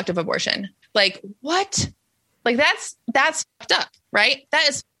 An elective abortion. Like what? Like that's fucked up, right? That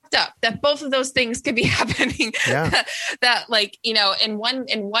is fucked up that both of those things could be happening. Yeah. That like, you know, in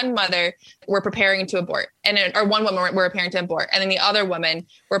one mother, we're preparing to abort, or one woman we're preparing to abort. And then the other woman,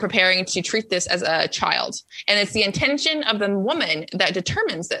 we're preparing to treat this as a child. And it's the intention of the woman that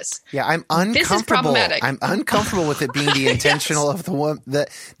determines this. Yeah. I'm uncomfortable. This is problematic. I'm uncomfortable with it being the intentional Yes. of the woman.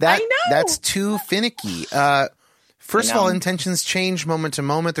 I know. That's too finicky. First of all, intentions change moment to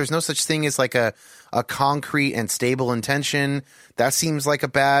moment. There's no such thing as like a concrete and stable intention. That seems like a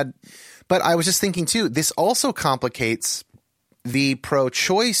bad. But I was just thinking too, this also complicates the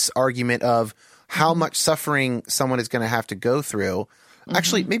pro-choice argument of how much suffering someone is going to have to go through.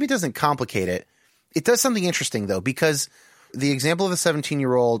 Actually, maybe it doesn't complicate it. It does something interesting though, because the example of a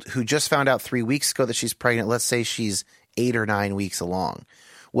 17-year-old who just found out 3 weeks ago that she's pregnant, let's say she's 8 or 9 weeks along.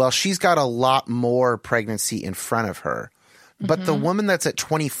 Well, she's got a lot more pregnancy in front of her. But the woman that's at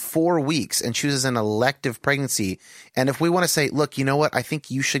 24 weeks and chooses an elective pregnancy, and if we want to say, look, you know what, I think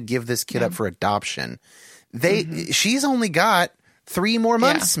you should give this kid up for adoption, she's only got 3 more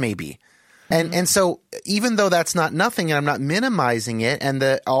months maybe. And so even though that's not nothing, and I'm not minimizing it, and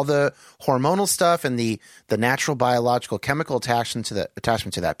all the hormonal stuff and the natural biological chemical attachment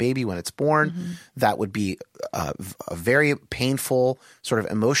to that baby when it's born, that would be a very painful sort of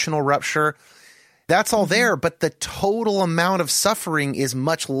emotional rupture. That's all there, but the total amount of suffering is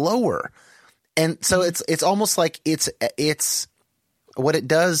much lower. And so it's almost like it's what it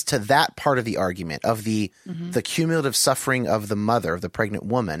does to that part of the argument of the cumulative suffering of the mother, of the pregnant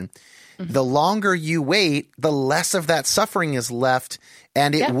woman. The longer you wait, the less of that suffering is left.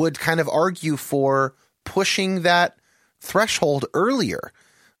 And it would kind of argue for pushing that threshold earlier,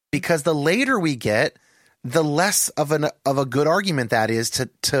 because the later we get, the less of a good argument that is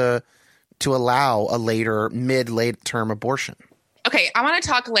to allow a later late term abortion. Okay. I want to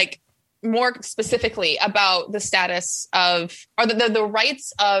talk like more specifically about the status of, or the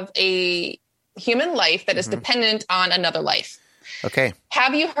rights of a human life that is dependent on another life. Okay.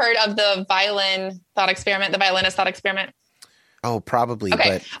 Have you heard of the violinist thought experiment? Oh, probably. Okay.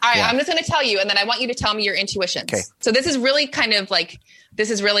 But, all right. yeah. I'm just going to tell you, and then I want you to tell me your intuitions. Okay. So this is really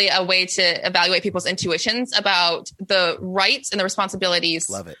really a way to evaluate people's intuitions about the rights and the responsibilities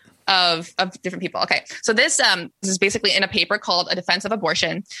Love it. of different people. Okay. So this is basically in a paper called A Defense of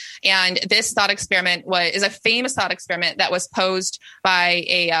Abortion. And this thought experiment is a famous thought experiment that was posed by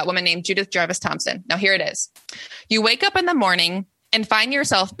a woman named Judith Jarvis Thompson. Now here it is. You wake up in the morning and find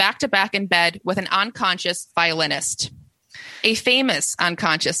yourself back to back in bed with an unconscious violinist, a famous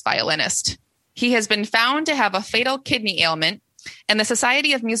unconscious violinist. He has been found to have a fatal kidney ailment, and the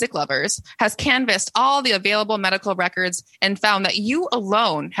Society of Music Lovers has canvassed all the available medical records and found that you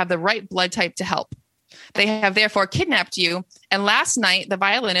alone have the right blood type to help. They have therefore kidnapped you, and last night the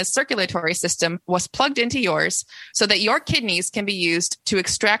violinist's circulatory system was plugged into yours so that your kidneys can be used to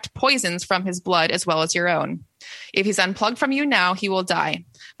extract poisons from his blood as well as your own. If he's unplugged from you now, he will die.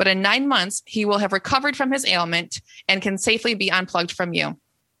 But in 9 months, he will have recovered from his ailment and can safely be unplugged from you.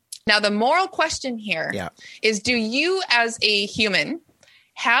 Now, the moral question here is, do you as a human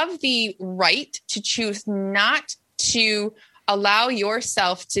have the right to choose not to allow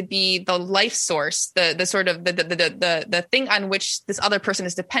yourself to be the life source, the sort of the thing on which this other person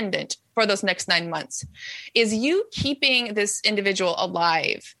is dependent for those next 9 months? Is you keeping this individual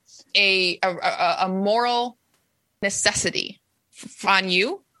alive a moral necessity on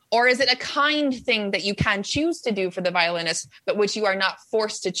you? Or is it a kind thing that you can choose to do for the violinist, but which you are not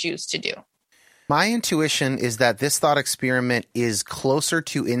forced to choose to do? My intuition is that this thought experiment is closer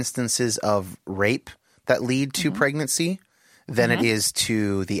to instances of rape that lead to pregnancy than it is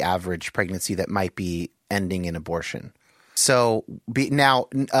to the average pregnancy that might be ending in abortion. So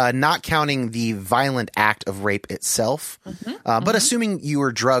not counting the violent act of rape itself, but assuming you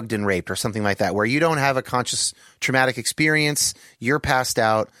were drugged and raped or something like that, where you don't have a conscious traumatic experience, you're passed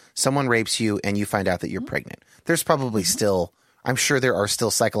out, someone rapes you, and you find out that you're pregnant. There's probably still, I'm sure there are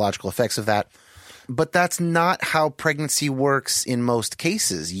still psychological effects of that, but that's not how pregnancy works in most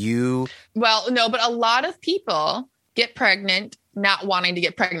cases. Well, no, but a lot of people get pregnant not wanting to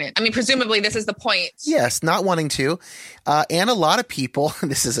get pregnant. I mean, presumably this is the point. Yes, not wanting to. And a lot of people,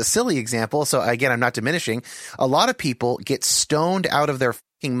 this is a silly example, so again, I'm not diminishing. A lot of people get stoned out of their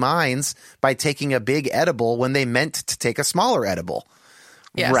fucking minds by taking a big edible when they meant to take a smaller edible.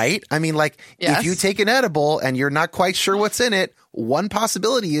 Yes. Right? I mean, if you take an edible and you're not quite sure what's in it, one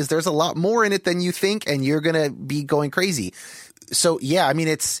possibility is there's a lot more in it than you think, and you're going to be going crazy. So yeah, I mean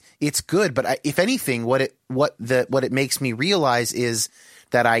it's good, but if anything, what it makes me realize is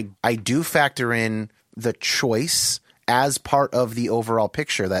that I do factor in the choice as part of the overall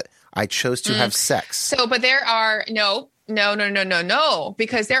picture that I chose to have sex. So, but there are no, No,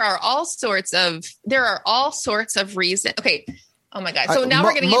 because there are all sorts of reasons. Okay. Oh my God. So now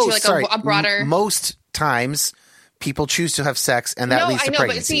we're getting into like a broader. Most times people choose to have sex and that leads to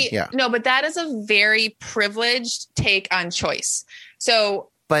pregnancy. But that is a very privileged take on choice. So,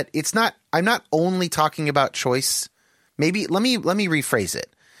 but it's not, I'm not only talking about choice. Maybe let me rephrase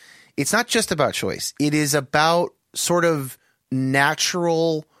it. It's not just about choice. It is about sort of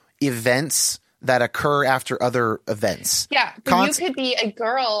natural events that occur after other events. Yeah. But you could be a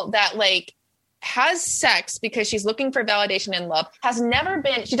girl that like has sex because she's looking for validation and love,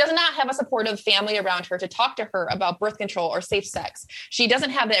 she does not have a supportive family around her to talk to her about birth control or safe sex. She doesn't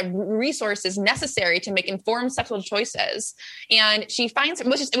have the resources necessary to make informed sexual choices. And she finds,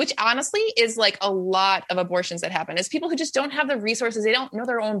 which honestly is like a lot of abortions that happen, is people who just don't have the resources. They don't know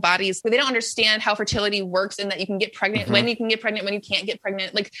their own bodies. They don't understand how fertility works and that you can get pregnant, when you can get pregnant, when you can't get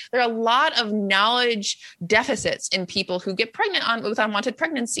pregnant. Like there are a lot of knowledge deficits in people who get pregnant with unwanted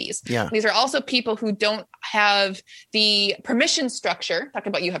pregnancies. Yeah. These are also people who don't have the permission structure. Talk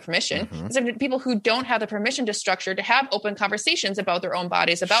about you have permission. These are people who don't have the permission to structure to have open conversations about their own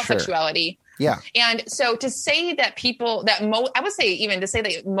bodies, about sexuality. Yeah. And so to say that I would say even to say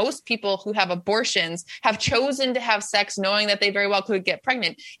that most people who have abortions have chosen to have sex knowing that they very well could get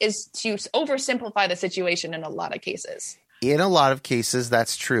pregnant is to oversimplify the situation in a lot of cases. In a lot of cases,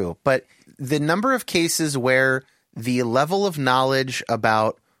 that's true. But the number of cases where the level of knowledge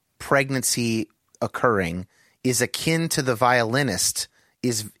about pregnancy occurring is akin to the violinist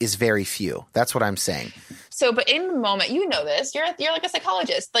is very few. That's what I'm saying. So, but in the moment, you know this, you're like a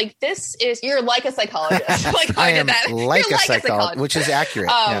psychologist. Like you're like a psychologist. Like I am like a psychologist, which is accurate.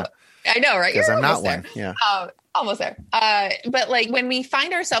 I know, right? Because I'm not one. Yeah. Almost there. But like when we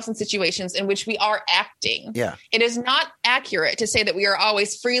find ourselves in situations in which we are acting, it is not accurate to say that we are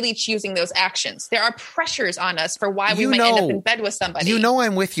always freely choosing those actions. There are pressures on us for why we might end up in bed with somebody. You know,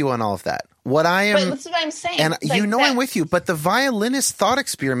 I'm with you on all of that. But that's what I'm saying. And like I'm with you, but the violinist thought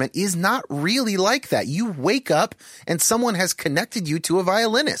experiment is not really like that. You wake up and someone has connected you to a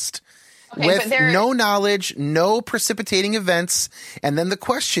violinist. Okay, with no knowledge, no precipitating events. And then the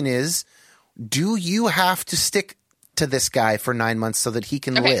question is, do you have to stick to this guy for 9 months so that he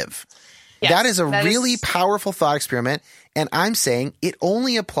can live? Yes, that is a really powerful thought experiment. And I'm saying it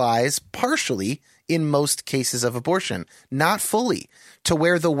only applies partially in most cases of abortion, not fully, to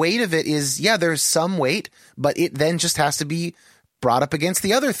where the weight of it is, there's some weight, but it then just has to be brought up against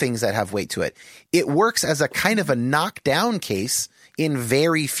the other things that have weight to it. It works as a kind of a knockdown case in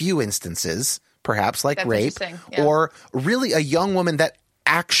very few instances, perhaps like rape, or really a young woman that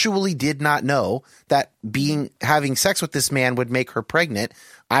actually did not know that having sex with this man would make her pregnant.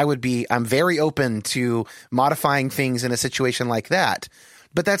 I'm very open to modifying things in a situation like that.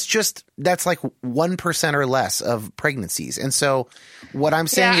 But that's like 1% or less of pregnancies. And so what I'm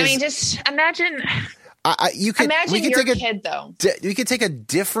saying is, just imagine, we could take a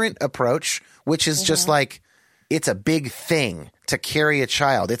different approach, which is just like, it's a big thing to carry a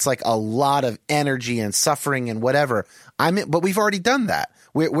child. It's like a lot of energy and suffering and whatever. But we've already done that.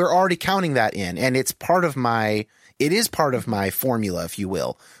 We're already counting that in, and it is part of my formula, if you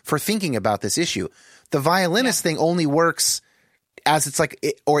will, for thinking about this issue. The violinist thing only works as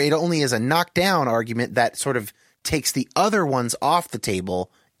it only is a knockdown argument that sort of takes the other ones off the table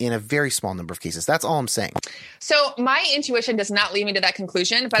in a very small number of cases. That's all I'm saying. So my intuition does not lead me to that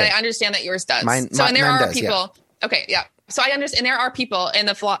conclusion, but I understand that yours does. Mine there are does, people. Yeah. Okay. Yeah. So I understand there are people in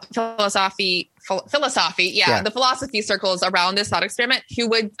the philosophy, the philosophy circles around this thought experiment who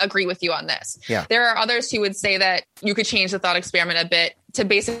would agree with you on this. Yeah. There are others who would say that you could change the thought experiment a bit to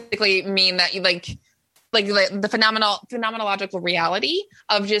basically mean that you like the phenomenological reality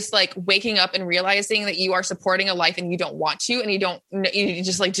of just like waking up and realizing that you are supporting a life and you don't want to, and you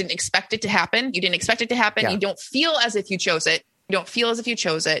just like didn't expect it to happen. You didn't expect it to happen. Yeah. You don't feel as if you chose it.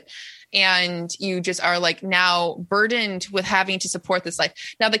 And you just are like now burdened with having to support this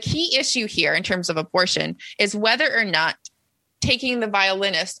life. Now, the key issue here in terms of abortion is whether or not taking the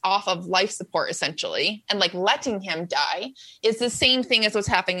violinist off of life support, essentially, and like letting him die is the same thing as what's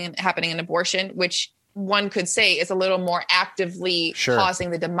happening in abortion, which one could say is a little more actively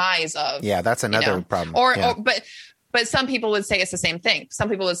causing the demise of. Yeah, that's another problem. But some people would say it's the same thing. Some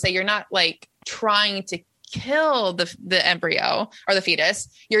people would say you're not like trying to kill the embryo or the fetus.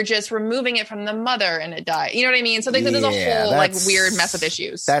 You're just removing it from the mother and it dies. You know what I mean? So there's a whole like weird mess of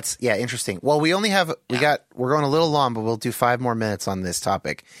issues. That's interesting. Well, we're going a little long, but we'll do 5 more minutes on this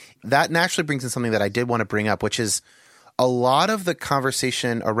topic. That naturally brings in something that I did want to bring up, which is a lot of the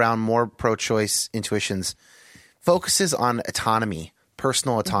conversation around more pro-choice intuitions focuses on autonomy,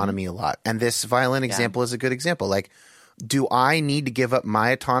 personal autonomy a lot. And this violin example is a good example. Like do I need to give up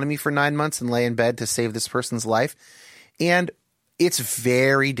my autonomy for 9 months and lay in bed to save this person's life? And it's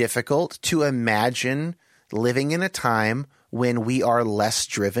very difficult to imagine living in a time when we are less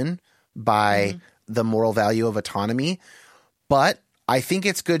driven by the moral value of autonomy. But I think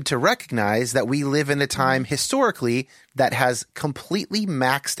it's good to recognize that we live in a time historically that has completely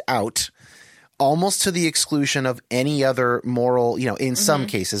maxed out, almost to the exclusion of any other moral, in some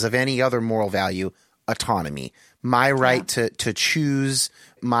cases, of any other moral value, autonomy. My right to choose,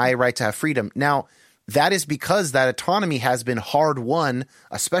 my right to have freedom. Now, that is because that autonomy has been hard won,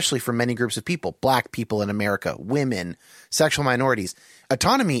 especially for many groups of people, Black people in America, women, sexual minorities.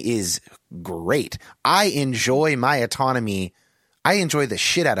 Autonomy is great. I enjoy my autonomy. I enjoy the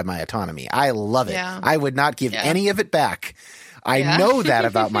shit out of my autonomy. I love it. Yeah. I would not give any of it back. I know that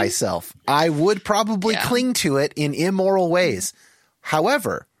about myself. I would probably cling to it in immoral ways.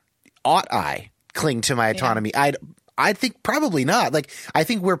 However, ought I cling to my autonomy? I think probably not. I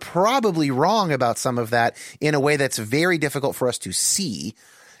think we're probably wrong about some of that in a way that's very difficult for us to see.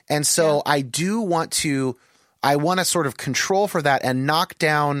 And so I want to sort of control for that and knock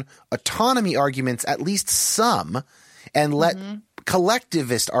down autonomy arguments, at least some, and let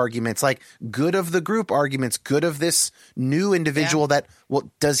collectivist arguments, like good of the group arguments, good of this new individual that, well,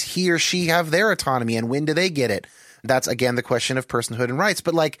 does he or she have their autonomy and when do they get it? That's, again, the question of personhood and rights.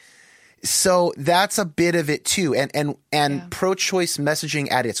 But so that's a bit of it too. And pro-choice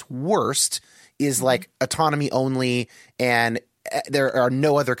messaging at its worst is like autonomy only and there are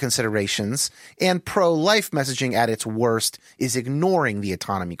no other considerations. And pro-life messaging at its worst is ignoring the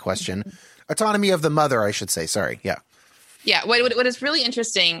autonomy question. Autonomy of the mother, I should say. Sorry. Yeah. Yeah. What is really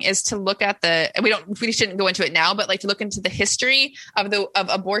interesting is to look at we shouldn't go into it now, but to look into the history of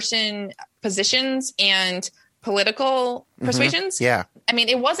abortion positions and political persuasions. Yeah. I mean,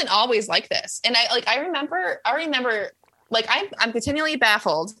 it wasn't always like this. And I remember I'm continually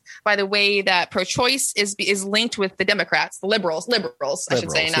baffled by the way that pro-choice is linked with the Democrats, the liberals, I should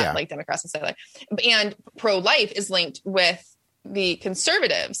say, not like Democrats instead. And pro-life is linked with the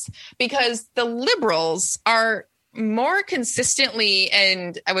conservatives because the liberals are more consistently,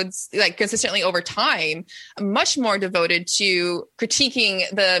 and I would consistently over time, much more devoted to critiquing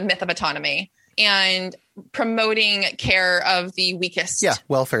the myth of autonomy and promoting care of the weakest. Yeah,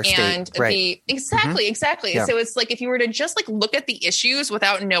 welfare state. And right. Exactly. Yeah. So it's if you were to just look at the issues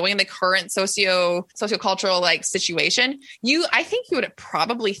without knowing the current sociocultural situation, I think you would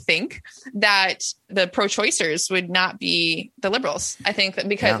probably think that the pro-choicers would not be the liberals. I think that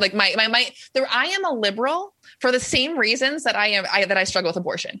because I am a liberal for the same reasons that I struggle with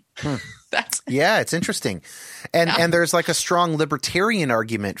abortion. It's interesting. And there's a strong libertarian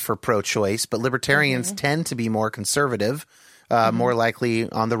argument for pro-choice, but libertarians tend to be more conservative, more likely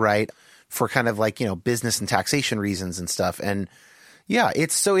on the right for kind of business and taxation reasons and stuff. And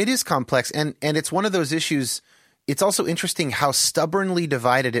it is complex. And it's one of those issues. It's also interesting how stubbornly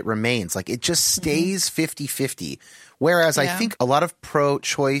divided it remains. It just stays 50-50. Whereas I think a lot of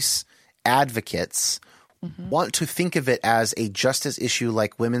pro-choice advocates want to think of it as a justice issue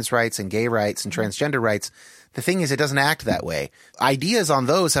like women's rights and gay rights and transgender rights. The thing is, it doesn't act that way. Ideas on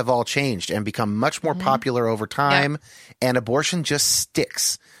those have all changed and become much more popular over time. And abortion just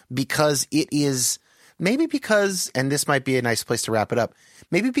sticks because it is and this might be a nice place to wrap it up,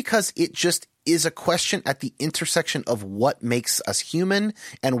 maybe because it just is a question at the intersection of what makes us human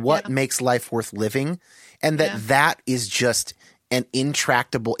and what makes life worth living. And that is just an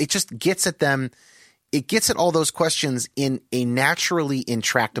intractable, it just gets at them. It gets at all those questions in a naturally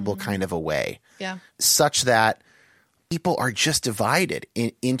intractable kind of a way, such that people are just divided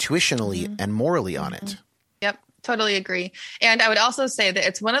intuitionally and morally on it. Yep, totally agree. And I would also say that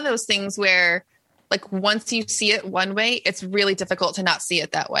it's one of those things where, once you see it one way, it's really difficult to not see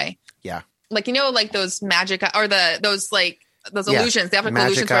it that way. Yeah, those magic or those illusions, the optical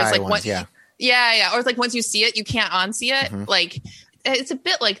illusions, where it's ones, or it's once you see it, you can't unsee it. It's a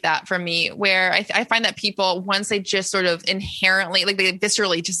bit like that for me, where I find that people, once they just sort of inherently, they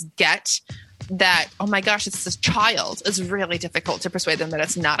viscerally just get that, oh my gosh, it's this child, it's really difficult to persuade them that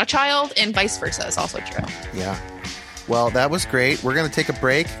it's not a child, and vice versa is also true. Yeah. Well, that was great. We're going to take a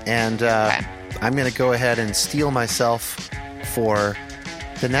break, and I'm going to go ahead and steel myself for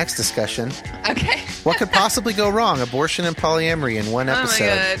the next discussion. Okay. What could possibly go wrong? Abortion and polyamory in one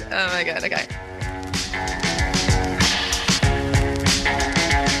episode. Oh my God. Okay.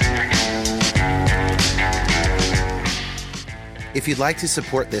 If you'd like to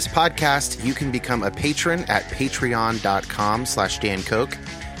support this podcast, you can become a patron at patreon.com/Dan Koch.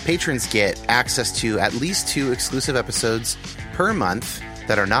 Patrons get access to at least 2 exclusive episodes per month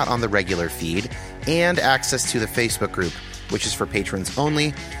that are not on the regular feed. and access to the Facebook group, which is for patrons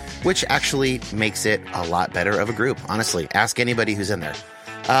only, which actually makes it a lot better of a group. Honestly, ask anybody who's in there.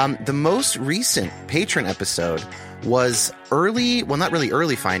 The most recent patron episode was not really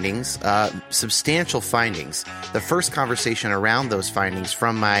early findings, substantial findings. The first conversation around those findings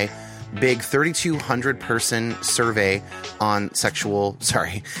from my big 3,200 person survey on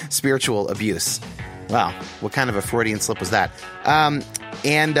spiritual abuse. Wow, what kind of a Freudian slip was that? And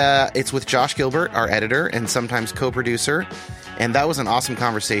it's with Josh Gilbert, our editor and sometimes co-producer. And that was an awesome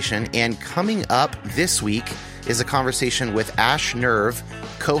conversation. And coming up this week is a conversation with Ash Nerve,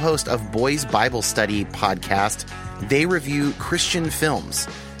 co-host of Boys Bible Study podcast. They review Christian films,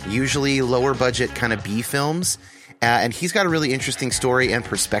 usually lower budget kind of B films. And he's got a really interesting story and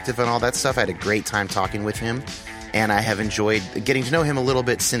perspective on all that stuff. I had a great time talking with him, and I have enjoyed getting to know him a little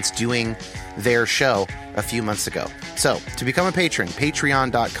bit since doing their show a few months ago. So to become a patron,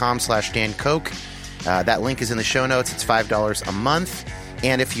 patreon.com/Dan Koch. That link is in the show notes. It's $5 a month.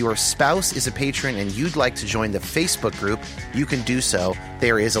 And if your spouse is a patron and you'd like to join the Facebook group, you can do so.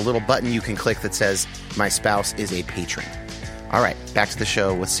 There is a little button you can click that says, "My spouse is a patron." All right, back to the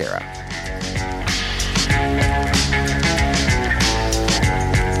show with Sarah.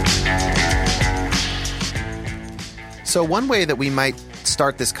 So one way that we might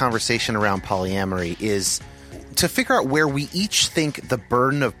start this conversation around polyamory is to figure out where we each think the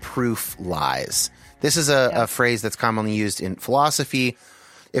burden of proof lies. This is a phrase that's commonly used in philosophy.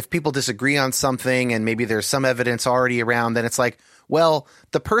 If people disagree on something and maybe there's some evidence already around, then it's like, well,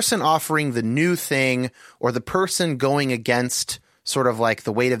 the person offering the new thing or the person going against sort of like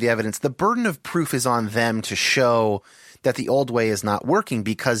the weight of the evidence, the burden of proof is on them to show that the old way is not working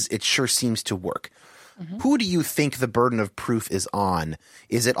because it sure seems to work. Mm-hmm. Who do you think the burden of proof is on?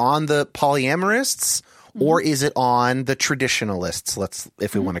 Is it on the polyamorists or is it on the traditionalists?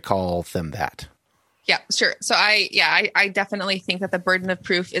 If we want to call them that. Yeah, sure. So I definitely think that the burden of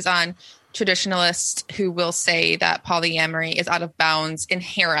proof is on traditionalists who will say that polyamory is out of bounds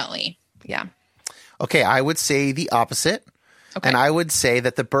inherently. Yeah. Okay, I would say the opposite. Okay. And I would say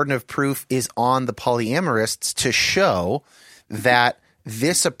that the burden of proof is on the polyamorists to show that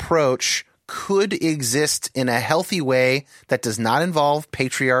this approach could exist in a healthy way that does not involve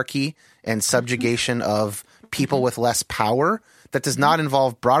patriarchy and subjugation of people with less power, that does not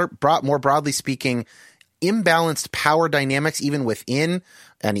involve, more broadly speaking, imbalanced power dynamics even within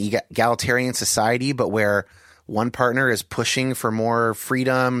an egalitarian society, but where one partner is pushing for more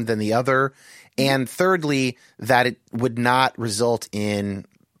freedom than the other. And thirdly, that it would not result in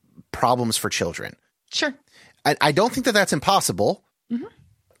problems for children. Sure. I don't think that that's impossible. Mm-hmm.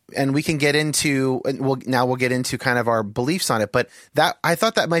 And we can get into, we'll get into kind of our beliefs on it, but that I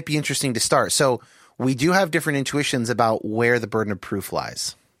thought that might be interesting to start. So we do have different intuitions about where the burden of proof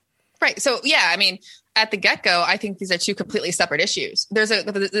lies. Right. So, yeah, I mean, at the get-go, I think these are two completely separate issues. There's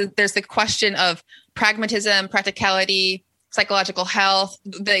the question of pragmatism, practicality, psychological health,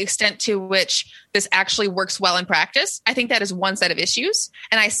 the extent to which this actually works well in practice. I think that is one set of issues.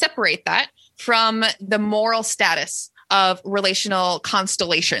 And I separate that from the moral status of relational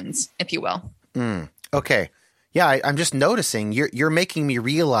constellations, if you will. Okay. Yeah, I'm just noticing you're making me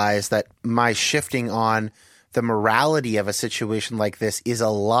realize that my shifting on the morality of a situation like this is a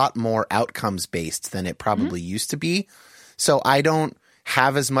lot more outcomes based than it probably used to be. So I don't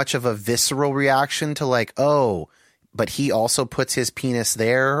have as much of a visceral reaction to like, oh, but he also puts his penis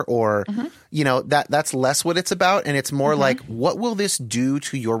there, or, you know, that's less what it's about. And it's more like, what will this do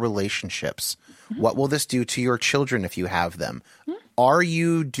to your relationships? What will this do to your children if you have them? Are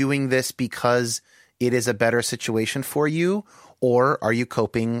you doing this because it is a better situation for you, or are you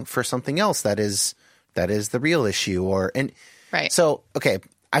coping for something else that is the real issue? Right. So, okay,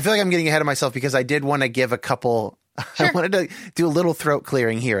 I feel like I'm getting ahead of myself because I did want to give a couple. Sure. I wanted to do a little throat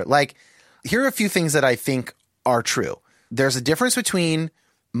clearing here. Like, here are a few things that I think are true. There's a difference between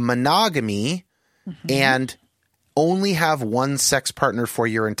monogamy and only have one sex partner for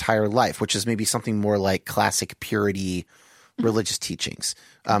your entire life, which is maybe something more like classic purity religious teachings.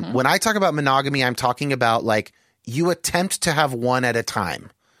 When I talk about monogamy, I'm talking about like you attempt to have one at a time.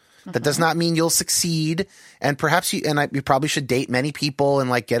 That does not mean you'll succeed. And perhaps you probably should date many people and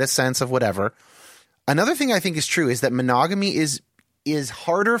like get a sense of whatever. Another thing I think is true is that monogamy is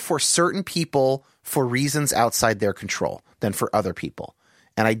harder for certain people for reasons outside their control than for other people.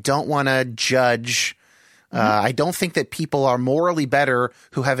 And I don't want to judge. I don't think that people are morally better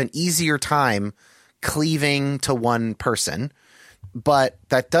who have an easier time cleaving to one person. But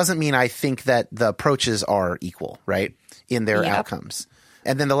that doesn't mean I think that the approaches are equal, right, in their outcomes.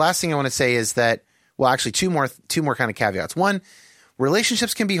 And then the last thing I want to say is that, well, actually two more kind of caveats. One,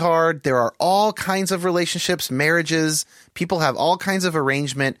 relationships can be hard. There are all kinds of relationships, marriages. People have all kinds of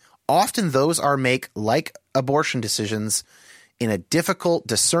arrangement. Often those are like abortion decisions in a difficult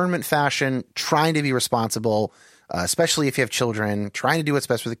discernment fashion, trying to be responsible, especially if you have children, trying to do what's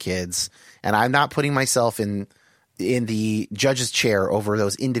best for the kids. And I'm not putting myself in the judge's chair over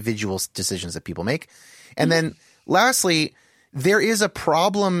those individual decisions that people make. And then lastly, there is a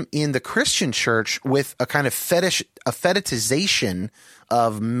problem in the Christian church with a kind of fetishization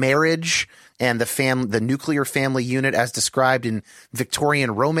of marriage and the nuclear family unit as described in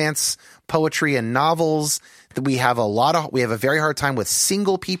Victorian romance poetry and novels. We have a very hard time with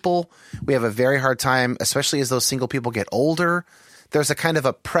single people. We have a very hard time, especially as those single people get older. There's a kind of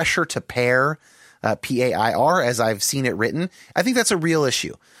a pressure to pair, PAIR, as I've seen it written. I think that's a real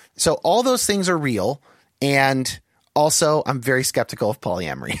issue. So all those things are real. And also, I'm very skeptical of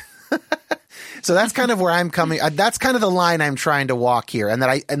polyamory. So that's kind of where I'm coming. That's kind of the line I'm trying to walk here, and that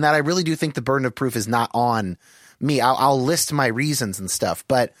I really do think the burden of proof is not on me. I'll list my reasons and stuff,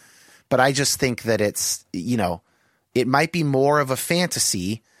 but I just think that it's, it might be more of a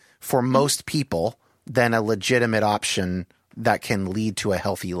fantasy for most people than a legitimate option that can lead to a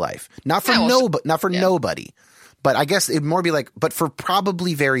healthy life. Not for nobody, but I guess it'd more be like, but for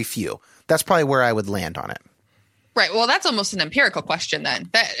probably very few. That's probably where I would land on it. Right. Well, that's almost an empirical question then.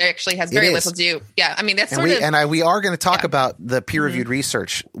 That actually has very little to do. Yeah. I mean, that's we are going to talk about the peer-reviewed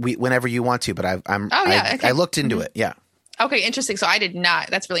research whenever you want to, but I looked into it. Yeah. Okay. Interesting. So I did not.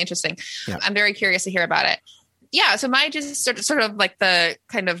 That's really interesting. Yeah. I'm very curious to hear about it. Yeah. So my just sort of like the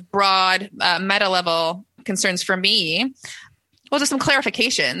kind of broad meta level concerns for me. Well, just some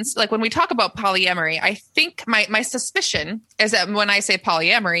clarifications. Like when we talk about polyamory, I think my suspicion is that when I say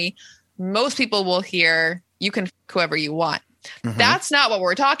polyamory, most people will hear you can whoever you want. Mm-hmm. That's not what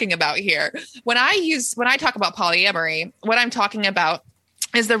we're talking about here. When I talk about polyamory, what I'm talking about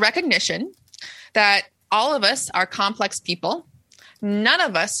is the recognition that all of us are complex people. None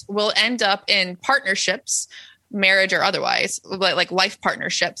of us will end up in partnerships, marriage or otherwise, like life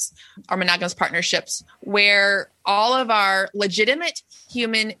partnerships or monogamous partnerships, where all of our legitimate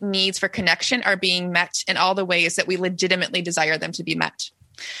human needs for connection are being met in all the ways that we legitimately desire them to be met.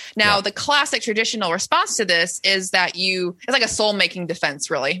 Now, the classic traditional response to this is that it's like a soul-making defense,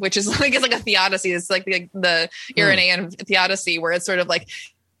 really, which is like, it's like a theodicy. It's like the Irenaean theodicy, where it's sort of like,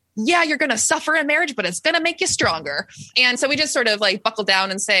 yeah, you're going to suffer in marriage, but it's going to make you stronger. And so we just sort of like buckle down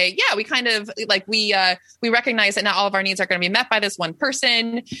and say, yeah, we kind of like, we recognize that not all of our needs are going to be met by this one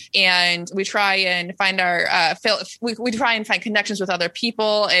person. And we try and find we try and find connections with other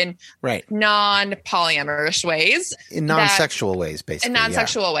people in non-polyamorous ways. In non-sexual ways, basically. In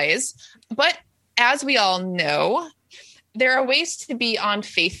non-sexual ways. But as we all know, there are ways to be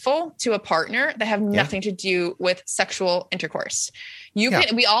unfaithful to a partner that have nothing to do with sexual intercourse.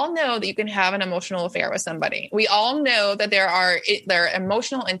 We all know that you can have an emotional affair with somebody. We all know that there are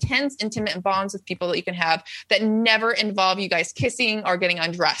emotional, intense, intimate bonds with people that you can have that never involve you guys kissing or getting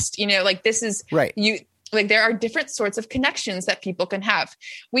undressed. Like this is like there are different sorts of connections that people can have.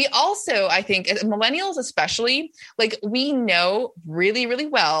 We also, I think, as millennials especially, like we know really, really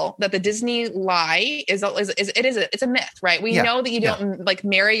well that the Disney lie is a myth, right? We know that you don't like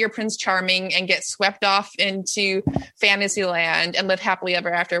marry your Prince Charming and get swept off into Fantasyland and live happily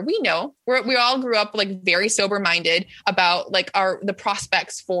ever after. We know we all grew up like very sober minded about like the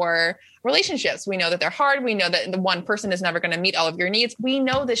prospects for relationships. We know that they're hard. We know that the one person is never going to meet all of your needs. We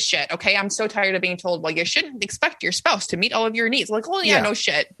know this shit. Okay. I'm so tired of being told, well, you shouldn't expect your spouse to meet all of your needs. Like, well, no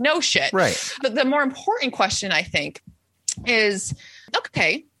shit. Right. But the more important question, I think, is,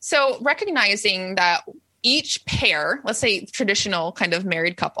 okay, so recognizing that each pair, let's say traditional kind of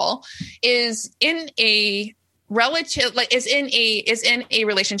married couple, is in a relationship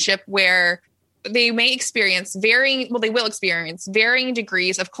where they may experience varying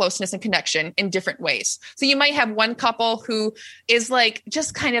degrees of closeness and connection in different ways. So you might have one couple who is like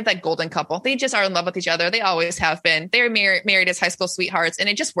just kind of that golden couple. They just are in love with each other. They always have been. They're married as high school sweethearts, and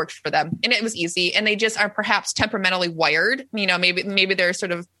it just worked for them. And it was easy. And they just are perhaps temperamentally wired. Maybe their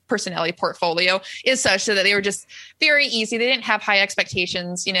sort of personality portfolio is such that they were just very easy. They didn't have high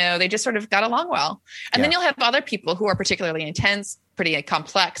expectations. They just sort of got along well. And then you'll have other people who are particularly intense, pretty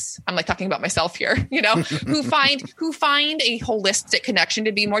complex. I'm like talking about myself here, who find a holistic connection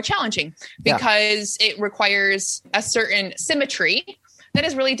to be more challenging because it requires a certain symmetry that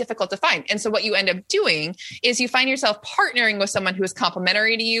is really difficult to find. And so what you end up doing is you find yourself partnering with someone who is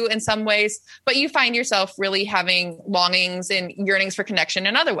complementary to you in some ways, but you find yourself really having longings and yearnings for connection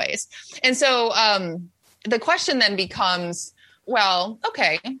in other ways. And so the question then becomes, well,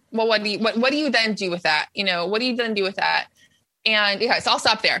 okay, well, what do you then do with that? What do you then do with that? And yeah, so I'll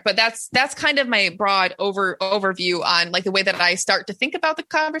stop there. But that's kind of my broad overview on like the way that I start to think about the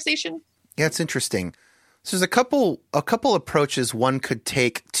conversation. Yeah, it's interesting. So there's a couple approaches one could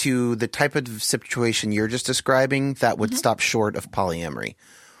take to the type of situation you're just describing that would stop short of polyamory.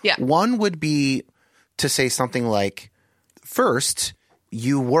 Yeah. One would be to say something like, first,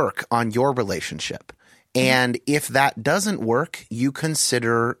 you work on your relationship. And if that doesn't work, you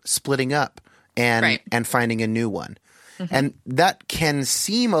consider splitting up and finding a new one. And that can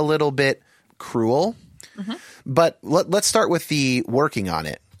seem a little bit cruel, but let's start with the working on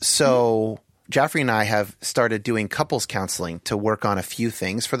it. So Jaffrey and I have started doing couples counseling to work on a few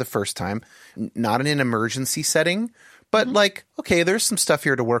things for the first time, not in an emergency setting, but like, okay, there's some stuff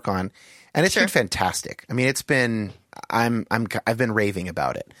here to work on. And it's been fantastic. I mean, it's been, I've been raving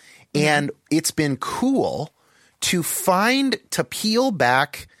about it. And it's been cool to peel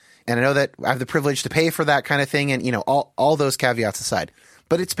back. And I know that I have the privilege to pay for that kind of thing. And, you know, all those caveats aside,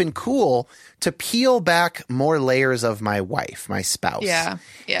 but it's been cool to peel back more layers of my wife, my spouse. Yeah.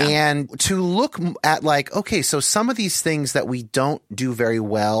 And to look at like, okay, so some of these things that we don't do very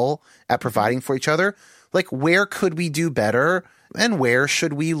well at providing for each other, like where could we do better? And where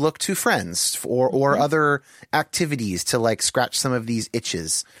should we look to friends or other activities to like scratch some of these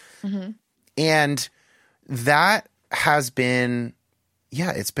itches? And that has been,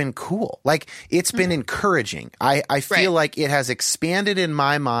 it's been cool. Like it's been encouraging. I feel like it has expanded in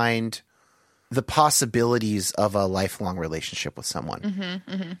my mind the possibilities of a lifelong relationship with someone.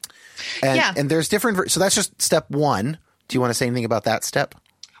 And there's different. So that's just step one. Do you want to say anything about that step?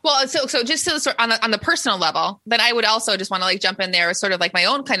 Well, so just on the personal level, then I would also just want to like jump in there as sort of like my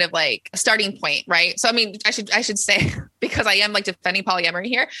own kind of like starting point, right? So I mean, I should say, because I am like defending polyamory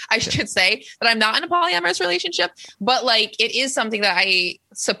here, I should say that I'm not in a polyamorous relationship, but like it is something that I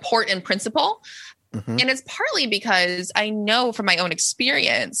support in principle. And it's partly because I know from my own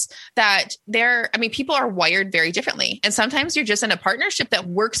experience that people are wired very differently. And sometimes you're just in a partnership that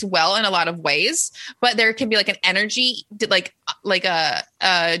works well in a lot of ways, but there can be like an energy, like a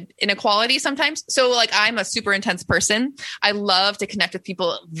inequality sometimes. So like I'm a super intense person. I love to connect with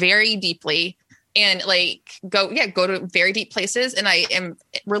people very deeply and like go to very deep places. And I am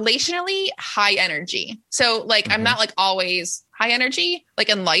relationally high energy. So like, I'm not like always high energy, like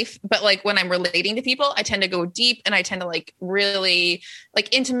in life, but like when I'm relating to people, I tend to go deep and I tend to like really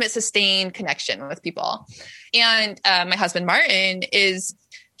like intimate, sustained connection with people. And my husband, Martin,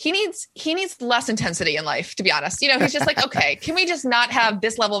 he needs less intensity in life, to be honest. You know, he's just like, okay, can we just not have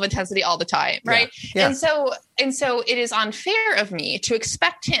this level of intensity all the time? Right. Yeah. And so it is unfair of me to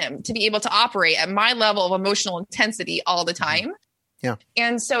expect him to be able to operate at my level of emotional intensity all the time. Yeah.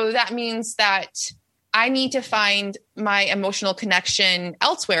 And so that means that I need to find my emotional connection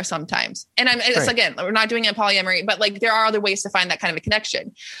elsewhere sometimes. And again, we're not doing it in polyamory, but like there are other ways to find that kind of a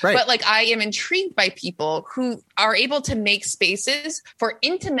connection. Right. But like I am intrigued by people who are able to make spaces for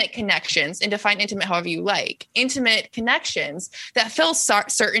intimate connections and define intimate however you like, intimate connections that fill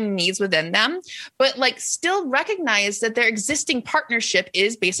certain needs within them, but like still recognize that their existing partnership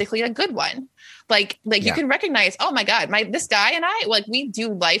is basically a good one. Like you can recognize, oh my God, this guy and I, like we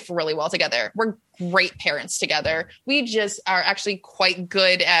do life really well together. We're great parents together. We just are actually quite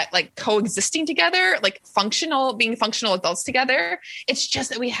good at like coexisting together, like being functional adults together. It's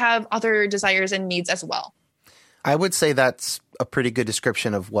just that we have other desires and needs as well. I would say that's a pretty good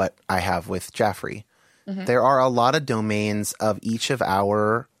description of what I have with Jaffrey. There are a lot of domains of each of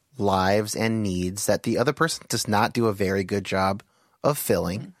our lives and needs that the other person does not do a very good job of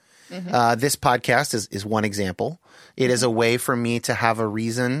filling. This podcast is one example. It is a way for me to have a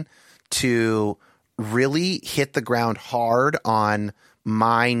reason to really hit the ground hard on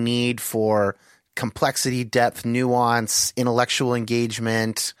my need for complexity, depth, nuance, intellectual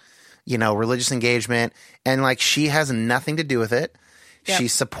engagement, religious engagement. And like, she has nothing to do with it. Yep. She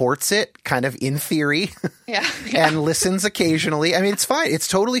supports it kind of in theory and listens occasionally. I mean, it's fine. It's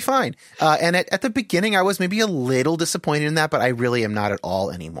totally fine. And at the beginning, I was maybe a little disappointed in that, but I really am not at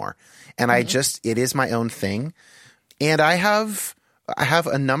all anymore. And it is my own thing. And I have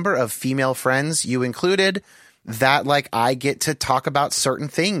a number of female friends, you included, that like I get to talk about certain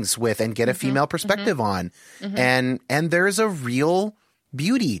things with and get a female perspective on. And there's a real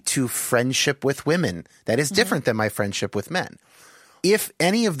beauty to friendship with women that is different than my friendship with men. If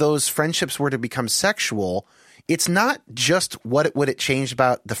any of those friendships were to become sexual, it's not just what would it change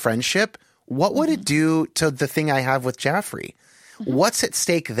about the friendship. What would it do to the thing I have with Jaffrey? What's at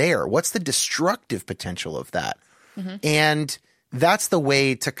stake there? What's the destructive potential of that? And that's the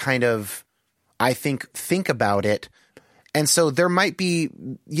way to kind of, I think about it. And so there might be,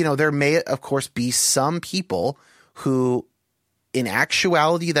 there may, of course, be some people who in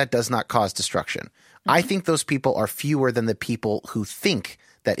actuality, that does not cause destruction. I think those people are fewer than the people who think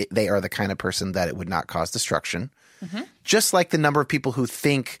that they are the kind of person that it would not cause destruction. Just like the number of people who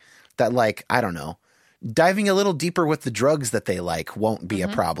think that, like, I don't know, diving a little deeper with the drugs that they like won't be a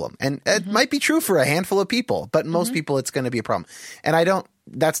problem. And it might be true for a handful of people, but most people it's going to be a problem. And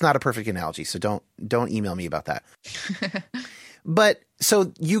that's not a perfect analogy, so don't email me about that. But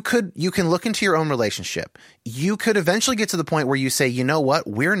so you can look into your own relationship. You could eventually get to the point where you say, you know what,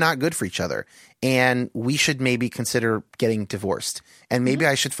 we're not good for each other and we should maybe consider getting divorced and maybe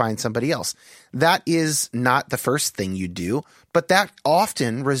I should find somebody else. That is not the first thing you do, but that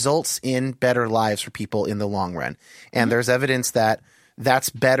often results in better lives for people in the long run. And there's evidence that that's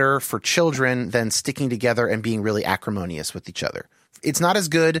better for children than sticking together and being really acrimonious with each other. It's not as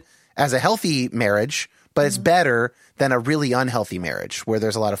good as a healthy marriage, but it's better than a really unhealthy marriage where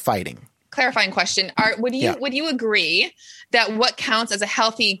there's a lot of fighting. Clarifying question. Would you agree that what counts as a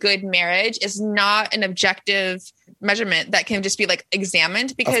healthy, good marriage is not an objective measurement that can just be like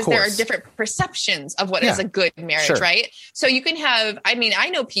examined, because there are different perceptions of what is a good marriage, right? So you can have, I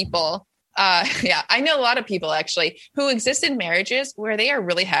know people, I know a lot of people actually who exist in marriages where they are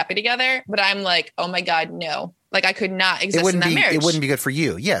really happy together, but I'm like, oh my God, no. Like I could not exist in that marriage. It wouldn't be good for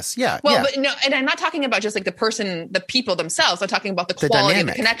you. Yes. Yeah. Well, but no, and I'm not talking about just like the people themselves. I'm talking about the quality of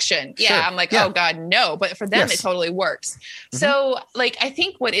the connection. Yeah. I'm like, oh God, no. But for them, it totally works. So like, I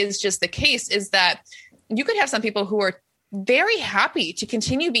think what is just the case is that you could have some people who are very happy to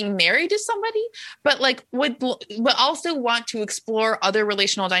continue being married to somebody, but like would also want to explore other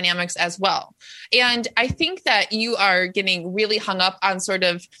relational dynamics as well. And I think that you are getting really hung up on sort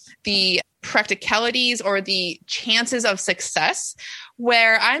of the practicalities or the chances of success,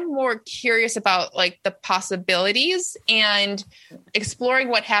 where I'm more curious about like the possibilities and exploring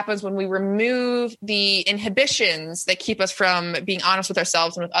what happens when we remove the inhibitions that keep us from being honest with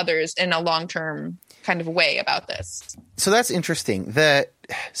ourselves and with others in a long-term kind of way about this. So that's interesting.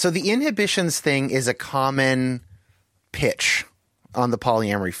 So the inhibitions thing is a common pitch on the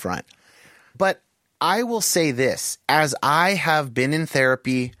polyamory front. But I will say this, as I have been in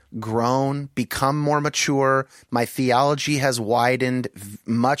therapy, grown, become more mature, my theology has widened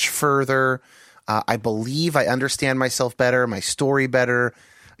much further. I believe I understand myself better, my story better,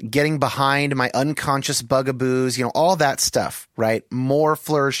 getting behind my unconscious bugaboos, all that stuff, right? More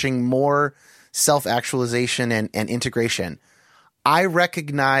flourishing, more self-actualization and integration. I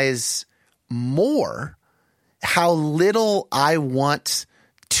recognize more how little I want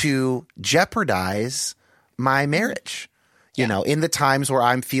to jeopardize my marriage, in the times where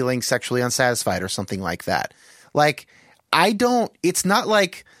I'm feeling sexually unsatisfied or something like that. Like, it's not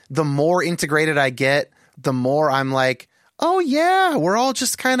like the more integrated I get, the more I'm like, oh yeah, we're all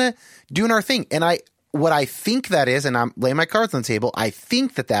just kind of doing our thing. And what I think that is, and I'm laying my cards on the table, I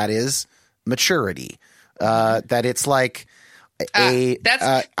think that is maturity. That it's like this is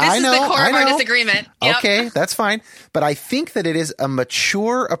the core of our disagreement. Yep. Okay, that's fine. But I think that it is a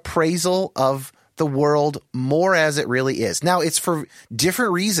mature appraisal of the world more as it really is. Now, it's for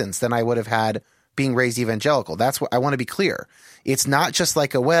different reasons than I would have had being raised evangelical. That's what I want to be clear. It's not just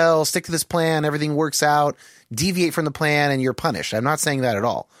like stick to this plan, everything works out, deviate from the plan and you're punished. I'm not saying that at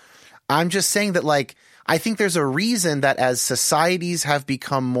all. I'm just saying that, like, I think there's a reason that as societies have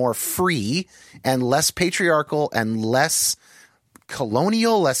become more free and less patriarchal and less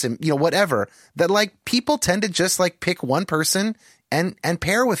colonial, less, whatever, that like people tend to just like pick one person and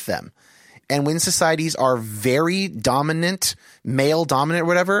pair with them. And when societies are very dominant, male dominant or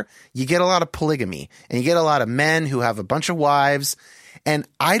whatever, you get a lot of polygamy and you get a lot of men who have a bunch of wives. And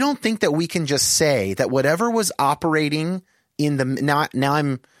I don't think that we can just say that whatever was operating in now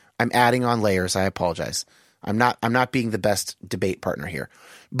I'm adding on layers. I apologize. I'm not being the best debate partner here,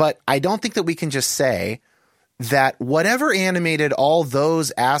 but I don't think that we can just say that whatever animated all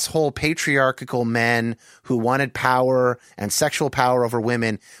those asshole patriarchal men who wanted power and sexual power over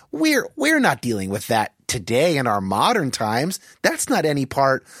women, we're not dealing with that today in our modern times. That's not any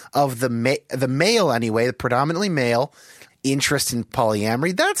part of the male anyway, the predominantly male interest in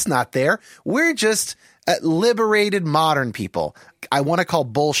polyamory. That's not there. We're just liberated modern people. I want to call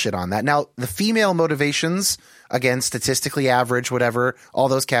bullshit on that. Now, the female motivations, again, statistically average, whatever, all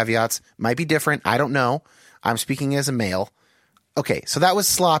those caveats might be different. I don't know. I'm speaking as a male. Okay, so that was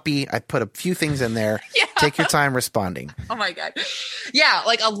sloppy. I put a few things in there. Yeah. Take your time responding. Oh my God. Yeah,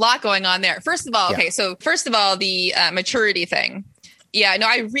 like a lot going on there. First of all, the maturity thing. Yeah, no,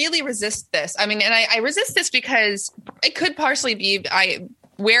 I really resist this. I mean, and I resist this because it could partially be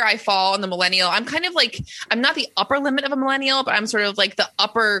where I fall in the millennial. I'm kind of like, I'm not the upper limit of a millennial, but I'm sort of like the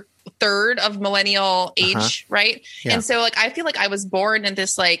upper third of millennial age, right? Yeah. And so like I feel like I was born in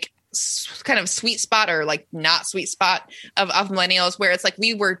this like kind of sweet spot or like not sweet spot of millennials where it's like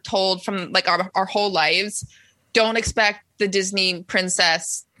we were told from like our whole lives, don't expect the Disney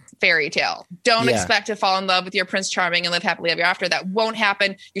princess fairy tale. Don't expect to fall in love with your Prince Charming and live happily ever after. That won't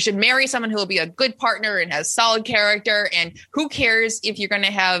happen. You should marry someone who will be a good partner and has solid character. And who cares if you're going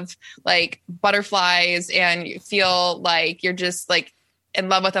to have like butterflies and you feel like you're just like in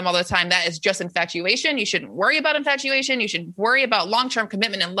love with them all the time. That is just infatuation. You shouldn't worry about infatuation. You should worry about long-term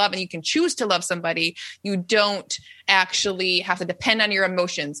commitment and love. And you can choose to love somebody. You don't actually have to depend on your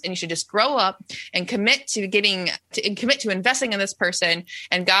emotions, and you should just grow up and commit to investing in this person,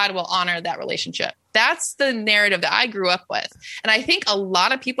 and God will honor that relationship. That's the narrative that I grew up with. And I think a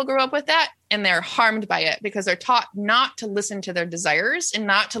lot of people grew up with that and they're harmed by it because they're taught not to listen to their desires and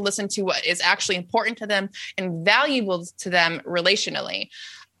not to listen to what is actually important to them and valuable to them relationally.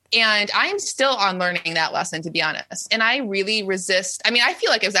 And I'm still on learning that lesson, to be honest. And I really resist. I mean, I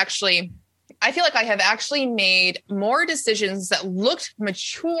feel like I have actually made more decisions that looked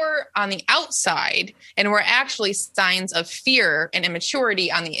mature on the outside and were actually signs of fear and immaturity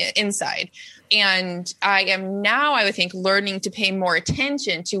on the inside. And I am now, I would think, learning to pay more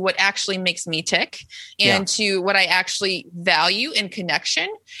attention to what actually makes me tick and to what I actually value in connection.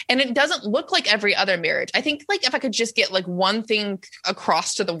 And it doesn't look like every other marriage. I think like if I could just get like one thing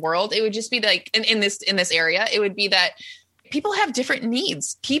across to the world, it would just be like in this area, it would be that people have different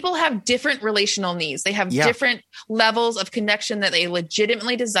needs. People have different relational needs. They have different levels of connection that they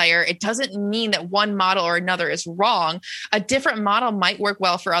legitimately desire. It doesn't mean that one model or another is wrong. A different model might work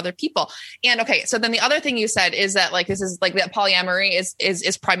well for other people. And okay, so then the other thing you said is that like this is like that polyamory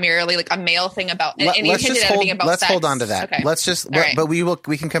is primarily like a male thing about. And you hinted at it being about let's sex. hold on to that. Okay. Let's just, but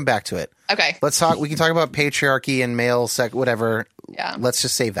we can come back to it. Okay. Let's talk. We can talk about patriarchy and male sex, whatever. Yeah. Let's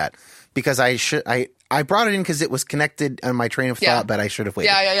just save that because I brought it in because it was connected on my train of thought, but I should have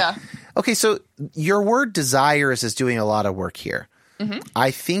waited. Yeah. Okay, so your word desires is doing a lot of work here. Mm-hmm.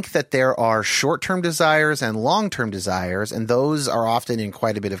 I think that there are short-term desires and long-term desires, and those are often in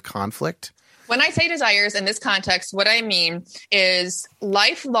quite a bit of conflict. When I say desires in this context, what I mean is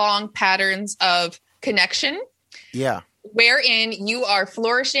lifelong patterns of connection. Yeah. Wherein you are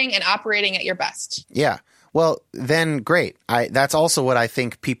flourishing and operating at your best. Yeah. Well, then great. That's also what I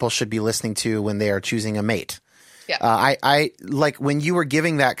think people should be listening to when they are choosing a mate. Yeah. I like when you were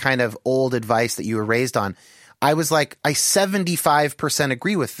giving that kind of old advice that you were raised on, I was like, I 75%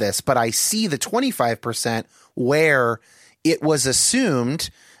 agree with this, but I see the 25% where it was assumed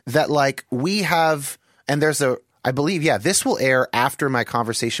that like we have, and I believe, this will air after my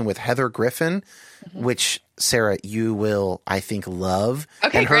conversation with Heather Griffin, which Sarah, you will, I think, love.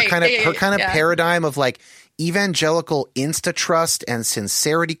 Okay, and her great. kind of paradigm of like evangelical insta-trust and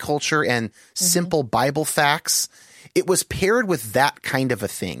sincerity culture and simple Bible facts. It was paired with that kind of a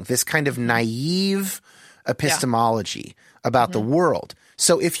thing, this kind of naive epistemology about the world.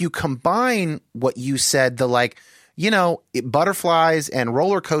 So if you combine what you said, butterflies and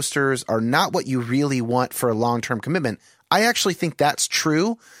roller coasters are not what you really want for a long-term commitment. I actually think that's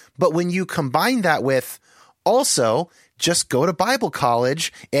true. But when you combine that with also just go to Bible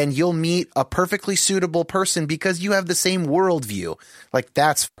college and you'll meet a perfectly suitable person because you have the same worldview. Like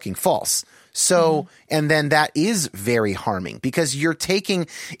that's fucking false. So, and then that is very harming because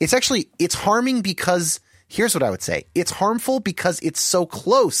it's harming because here's what I would say. It's harmful because it's so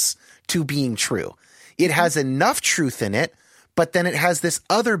close to being true. It has enough truth in it, but then it has this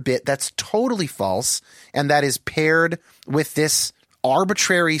other bit that's totally false. And that is paired with this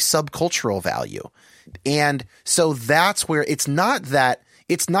arbitrary subcultural value. And so that's where it's not that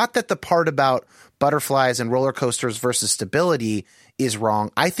the part about butterflies and roller coasters versus stability is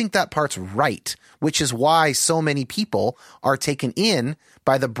wrong. I think that part's right, which is why so many people are taken in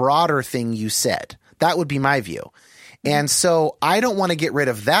by the broader thing you said. That would be my view. And so I don't want to get rid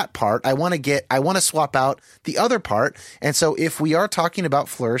of that part. I want to swap out the other part. And so if we are talking about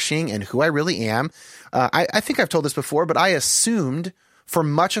flourishing and who I really am, I think I've told this before, but I assumed for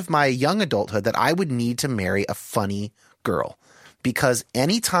much of my young adulthood that I would need to marry a funny girl because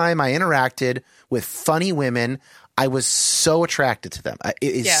anytime I interacted with funny women, I was so attracted to them.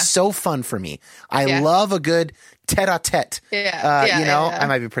 It is so fun for me. I love a good tete-a-tete. I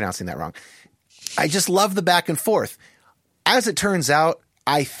might be pronouncing that wrong. I just love the back and forth. As it turns out,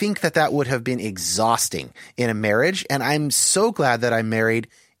 I think that would have been exhausting in a marriage. And I'm so glad that I married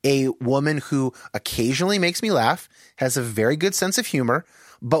a woman who occasionally makes me laugh, has a very good sense of humor,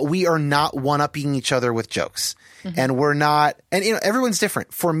 but we are not one-upping each other with jokes. And we're not – and everyone's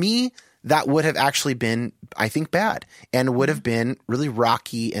different. For me, that would have actually been, I think, bad and would have been really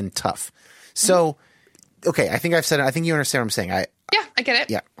rocky and tough. So, okay, I think I've said it. I think you understand what I'm saying. Yeah, I get it.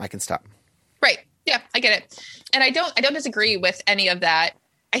 Yeah, I can stop. Right. Yeah, I get it. And I don't disagree with any of that.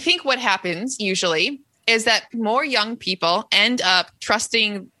 I think what happens usually is that more young people end up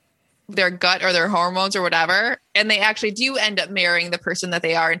trusting their gut or their hormones or whatever, and they actually do end up marrying the person that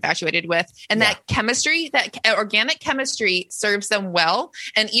they are infatuated with. And that chemistry, that organic chemistry serves them well.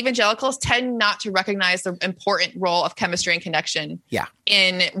 And evangelicals tend not to recognize the important role of chemistry and connection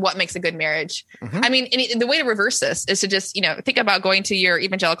in what makes a good marriage. I mean, the way to reverse this is to just, think about going to your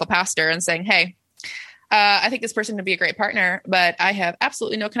evangelical pastor and saying, hey, I think this person would be a great partner, but I have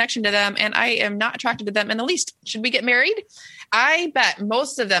absolutely no connection to them and I am not attracted to them in the least. Should we get married? I bet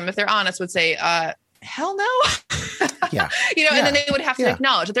most of them, if they're honest, would say, hell no. And then they would have to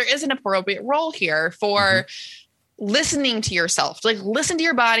acknowledge that there is an appropriate role here for listening to yourself, like listen to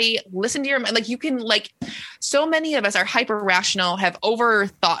your body, listen to your mind. Like you can, so many of us are hyper rational, have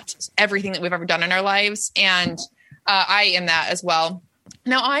overthought everything that we've ever done in our lives. And I am that as well.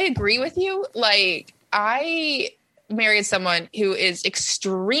 Now I agree with you. I married someone who is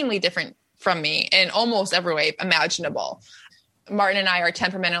extremely different from me in almost every way imaginable. Martin and I are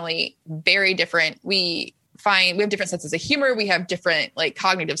temperamentally very different. We have different senses of humor. We have different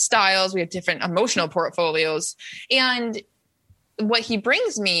cognitive styles. We have different emotional portfolios. And what he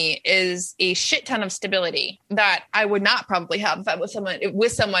brings me is a shit ton of stability that I would not probably have if I was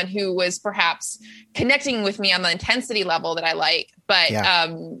with someone who was perhaps connecting with me on the intensity level that I like, but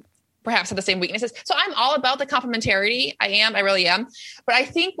perhaps have the same weaknesses. So I'm all about the complementarity. I really am. But I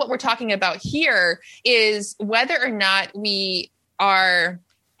think what we're talking about here is whether or not we are,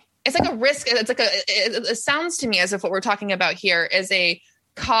 it's like a risk. It sounds to me as if what we're talking about here is a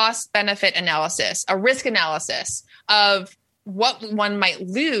cost benefit analysis, a risk analysis of what one might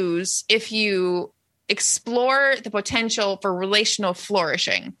lose if you explore the potential for relational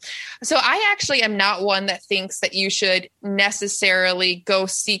flourishing. So I actually am not one that thinks that you should necessarily go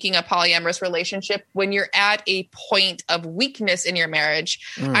seeking a polyamorous relationship when you're at a point of weakness in your marriage.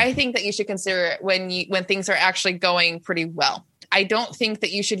 I think that you should consider it when things are actually going pretty well. I don't think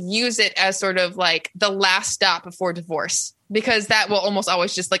that you should use it as sort of the last stop before divorce, because that will almost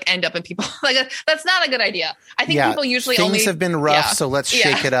always just end up in people. That's not a good idea. I think people usually things have been rough, so let's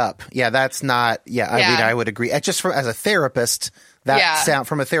shake it up. Yeah, that's not. I mean, I would agree. Just as a therapist, that sound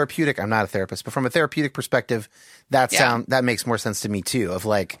from a therapeutic. I'm not a therapist, but from a therapeutic perspective, that makes more sense to me too. Of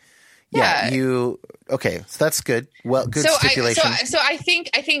okay, so that's good. Well, good stipulation. So I think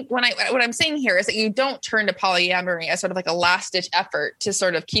what I'm saying here is that you don't turn to polyamory as sort of a last ditch effort to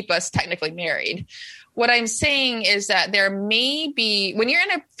sort of keep us technically married. What I'm saying is that there may be, when you're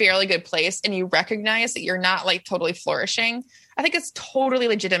in a fairly good place and you recognize that you're not totally flourishing, I think it's totally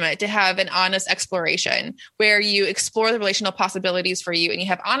legitimate to have an honest exploration where you explore the relational possibilities for you and you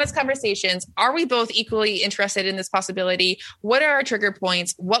have honest conversations. Are we both equally interested in this possibility? What are our trigger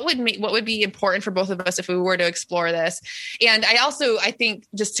points? What would be important for both of us if we were to explore this? And I think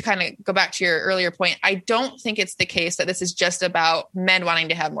just to kind of go back to your earlier point, I don't think it's the case that this is just about men wanting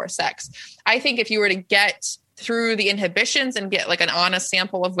to have more sex. I think if you were to get through the inhibitions and get an honest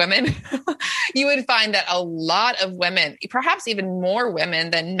sample of women, you would find that a lot of women, perhaps even more women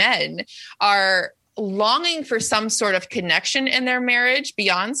than men, are longing for some sort of connection in their marriage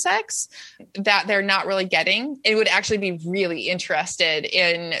beyond sex that they're not really getting. It would actually be really interested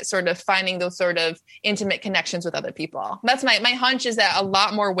in sort of finding those sort of intimate connections with other people. That's my hunch, is that a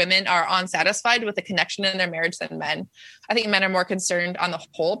lot more women are unsatisfied with the connection in their marriage than men. I think men are more concerned on the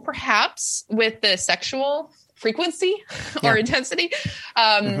whole, perhaps, with the sexual frequency or intensity.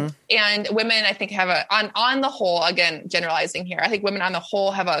 And women, I think, have on the whole, again, generalizing here, I think women on the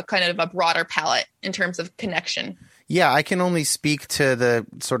whole have a kind of a broader palette in terms of connection. Yeah, I can only speak to the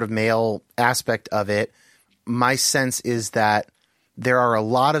sort of male aspect of it. My sense is that there are a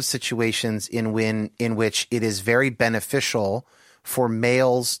lot of situations in which it is very beneficial for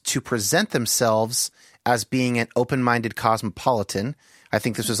males to present themselves as being an open-minded cosmopolitan. I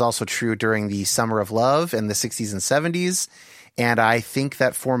think this was also true during the Summer of Love in the 60s and 70s. And I think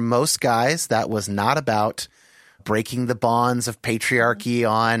that for most guys, that was not about breaking the bonds of patriarchy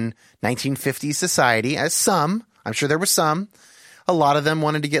on 1950s society. As some, I'm sure there were some, a lot of them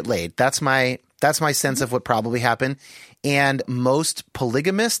wanted to get laid. That's my sense of what probably happened. And most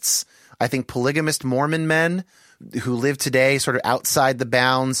polygamists, I think polygamist Mormon men who live today sort of outside the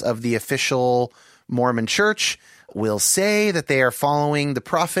bounds of the official Mormon church, will say that they are following the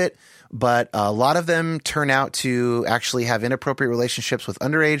prophet, but a lot of them turn out to actually have inappropriate relationships with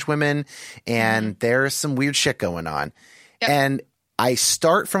underage women, and there's some weird shit going on. Yep. And I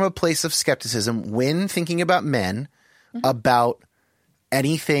start from a place of skepticism when thinking about men, about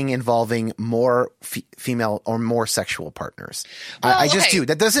anything involving more female or more sexual partners. Well, I just do.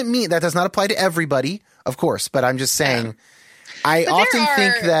 That does not apply to everybody, of course, but I'm just saying I often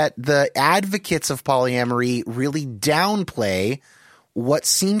think that the advocates of polyamory really downplay what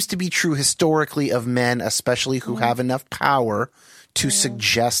seems to be true historically of men, especially who have enough power to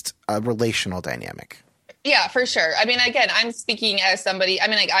suggest a relational dynamic. Yeah, for sure. I mean, again, I'm speaking as somebody, I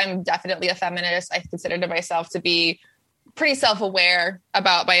mean, like, I'm definitely a feminist. I consider myself to be pretty self-aware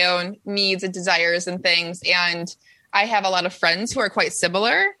about my own needs and desires and things. And I have a lot of friends who are quite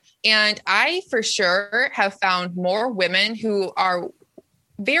similar. And I, for sure, have found more women who are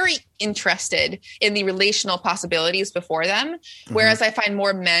very interested in the relational possibilities before them. Whereas I find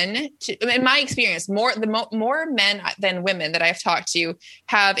more men, in my experience, more men than women that I've talked to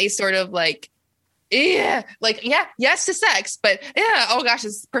have a sort of yes to sex, but oh gosh,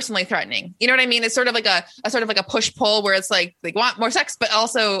 it's personally threatening. You know what I mean? It's sort of like a push pull where it's like they want more sex, but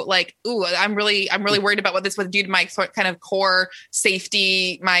also like, ooh, I'm really worried about what this would do to my kind of core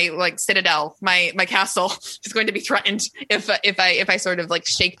safety, my like citadel, my castle is going to be threatened if I sort of like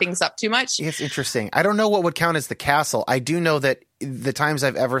shake things up too much. It's interesting. I don't know what would count as the castle. I do know that the times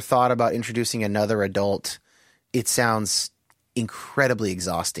I've ever thought about introducing another adult, it sounds incredibly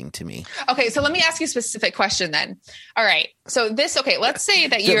exhausting to me. Okay, so let me ask you a specific question then. All right. So let's say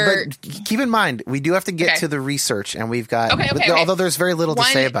that but keep in mind, we do have to get to the research, and we've got, although there's very little to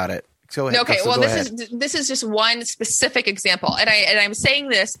say about it. Go ahead. Okay, this is just one specific example. And I'm saying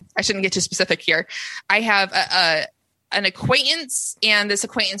this, I shouldn't get too specific here. I have an acquaintance and this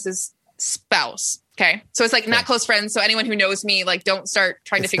acquaintance's spouse. Okay. So it's like not close friends. So anyone who knows me, like, don't start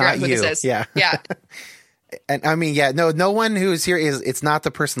trying to figure out who this is. Yeah. Yeah. And I mean, no one who is here it's not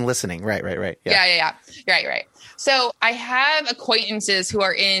the person listening. Right. Yeah. Right. So I have acquaintances who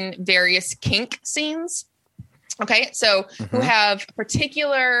are in various kink scenes. Okay. So who have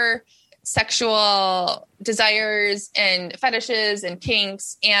particular sexual desires and fetishes and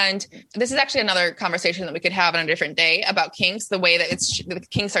kinks. And this is actually another conversation that we could have on a different day about kinks, the way that the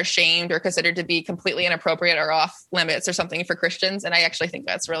kinks are shamed or considered to be completely inappropriate or off limits or something for Christians. And I actually think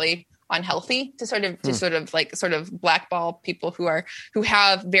that's really unhealthy to sort of blackball people who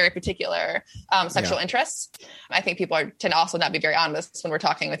have very particular sexual interests. I think people tend to also not be very honest when we're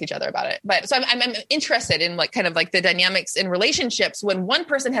talking with each other about it. But so I'm interested in like kind of like the dynamics in relationships when one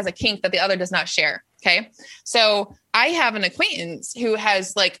person has a kink that the other does not share. Okay. So I have an acquaintance who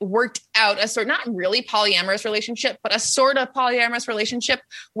has like worked out a sort, not really polyamorous relationship, but a sort of polyamorous relationship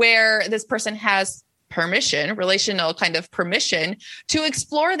where this person has relational kind of permission to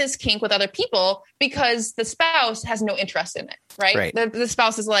explore this kink with other people because the spouse has no interest in it, right? The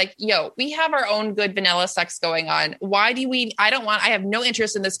spouse is like, yo, we have our own good vanilla sex going on. Why do I have no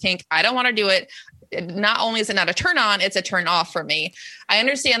interest in this kink. I don't want to do it. Not only is it not a turn on, it's a turn off for me. I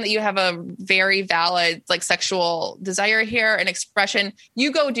understand that you have a very valid like sexual desire here and expression.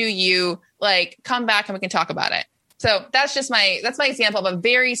 You go do you, like, come back and we can talk about it. So that's my example of a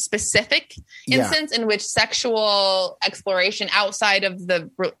very specific instance in which sexual exploration outside of the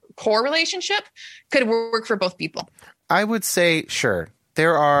core relationship could work for both people. I would say, sure.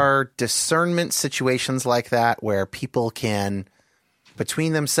 There are discernment situations like that where people can,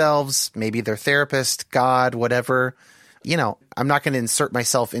 between themselves, maybe their therapist, God, whatever, I'm not going to insert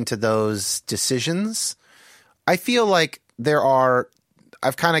myself into those decisions. I feel like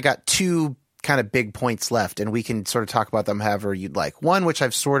I've kind of got two kind of big points left, and we can sort of talk about them however you'd like. One, which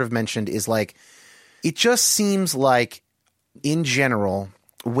I've sort of mentioned, is like, it just seems like in general,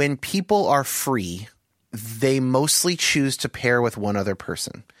 when people are free, they mostly choose to pair with one other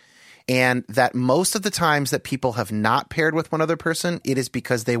person. And that most of the times that people have not paired with one other person, it is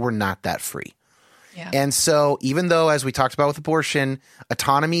because they were not that free. Yeah. And so even though, as we talked about with abortion,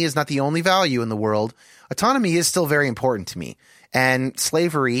 autonomy is not the only value in the world, autonomy is still very important to me. And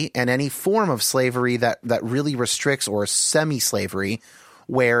slavery and any form of slavery that really restricts, or semi-slavery,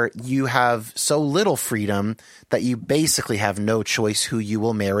 where you have so little freedom that you basically have no choice who you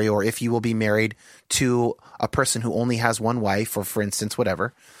will marry, or if you will be married to a person who only has one wife, or for instance,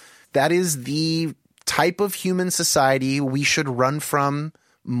 whatever. That is the type of human society we should run from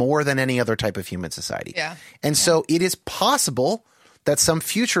more than any other type of human society. Yeah. And so it is possible that some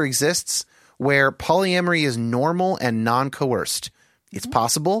future exists where polyamory is normal and non-coerced. It's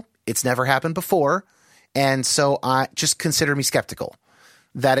possible. It's never happened before. And so just consider me skeptical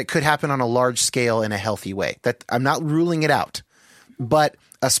that it could happen on a large scale in a healthy way. That I'm not ruling it out. But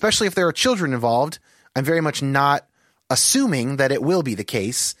especially if there are children involved, I'm very much not assuming that it will be the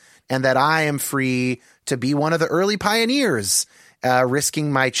case and that I am free to be one of the early pioneers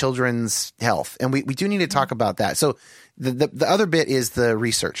risking my children's health? And we do need to talk about that. So the other bit is the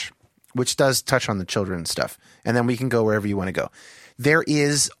research, which does touch on the children stuff. And then we can go wherever you want to go. There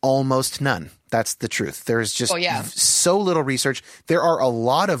is almost none. That's the truth. There's just so little research. There are a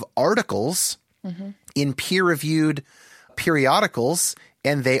lot of articles in peer-reviewed periodicals,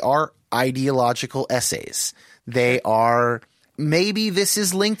 and they are ideological essays. They are, maybe this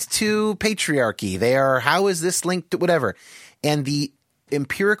is linked to patriarchy. They are, how is this linked to whatever? And the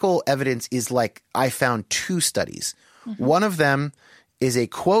empirical evidence is like, I found 2 studies. One of them is a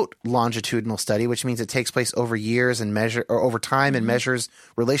quote longitudinal study, which means it takes place over years and over time and measures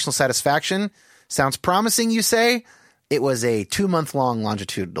relational satisfaction. Sounds promising, you say? It was a 2-month-long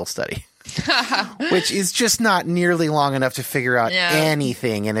longitudinal study, which is just not nearly long enough to figure out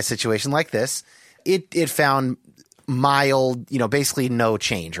anything in a situation like this. It found mild, basically no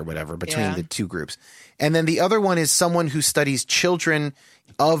change or whatever between the 2 groups. And then the other one is someone who studies children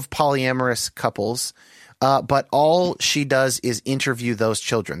of polyamorous couples. But all she does is interview those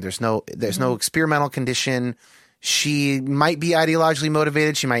children. There's no experimental condition. She might be ideologically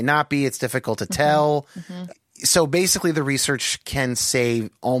motivated. She might not be. It's difficult to tell. So basically the research can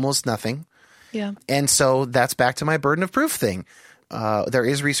say almost nothing. Yeah. And so that's back to my burden of proof thing. There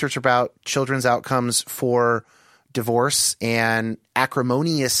is research about children's outcomes for divorce and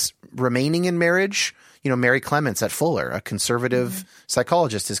acrimonious remaining in marriage. Mary Clements at Fuller, a conservative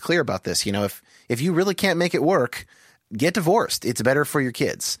psychologist, is clear about this. If you really can't make it work, get divorced. It's better for your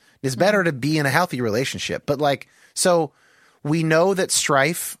kids. It's better to be in a healthy relationship. But so we know that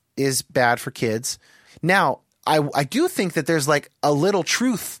strife is bad for kids. Now, I do think that there's a little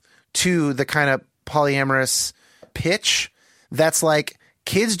truth to the kind of polyamorous pitch that's like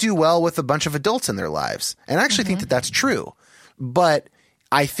kids do well with a bunch of adults in their lives. And I actually think that that's true. But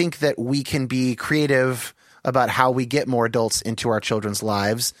I think that we can be creative about how we get more adults into our children's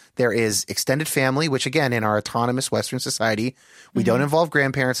lives. There is extended family, which again, in our autonomous Western society, we don't involve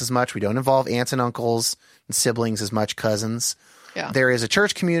grandparents as much. We don't involve aunts and uncles and siblings as much, cousins. Yeah. There is a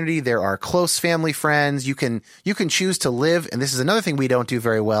church community. There are close family friends. You can choose to live. And this is another thing we don't do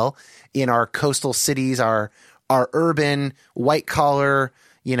very well in our coastal cities, our urban white collar,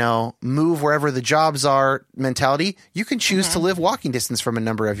 move wherever the jobs are mentality. You can choose to live walking distance from a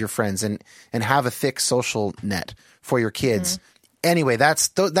number of your friends and have a thick social net for your kids. Anyway, that's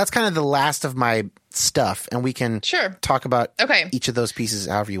kind of the last of my stuff, and we can talk about each of those pieces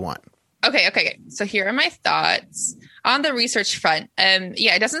however you want. Okay. So here are my thoughts on the research front.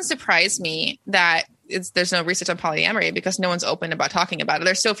 It doesn't surprise me that there's no research on polyamory because no one's open about talking about it.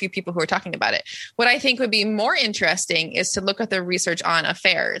 There's so few people who are talking about it. What I think would be more interesting is to look at the research on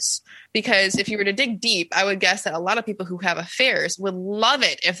affairs, because if you were to dig deep, I would guess that a lot of people who have affairs would love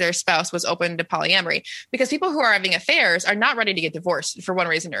it if their spouse was open to polyamory, because people who are having affairs are not ready to get divorced for one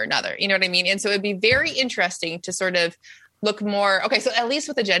reason or another. You know what I mean? And so it'd be very interesting to sort of look more. Okay, so at least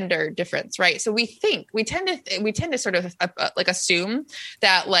with the gender difference, right? So we tend to sort of assume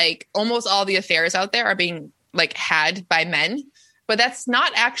that almost all the affairs out there are being had by men, but that's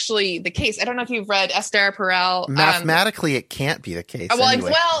not actually the case. I don't know if you've read Esther Perel. Mathematically, it can't be the case.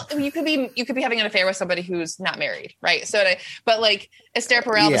 Well, you could be having an affair with somebody who's not married, right? So, but Esther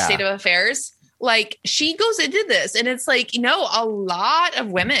Perel, The State of Affairs. She goes into this and it's a lot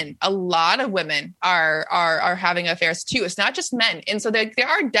of women are having affairs too. It's not just men. And so there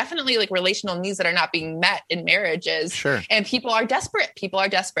are definitely relational needs that are not being met in marriages. Sure. And people are desperate.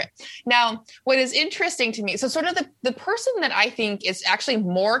 Now, what is interesting to me, so sort of the person that I think is actually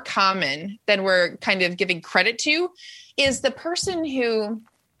more common than we're kind of giving credit to is the person who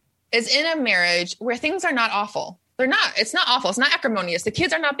is in a marriage where things are not awful. It's not awful. It's not acrimonious. The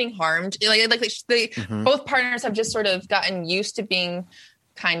kids are not being harmed. Both partners have just sort of gotten used to being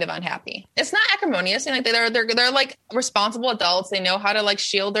kind of unhappy. It's not acrimonious. And they're responsible adults. They know how to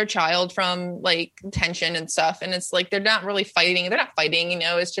shield their child from tension and stuff. And it's they're not really fighting. They're not fighting,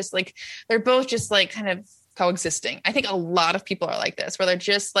 it's just they're both just kind of coexisting. I think a lot of people are like this, where they're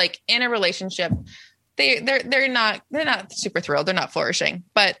just in a relationship. They're not super thrilled. They're not flourishing,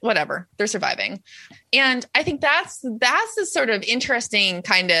 but whatever, they're surviving. And I think that's the sort of interesting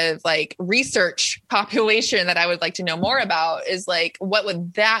kind of research population that I would like to know more about is what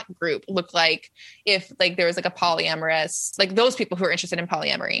would that group look like if there was a polyamorous, those people who are interested in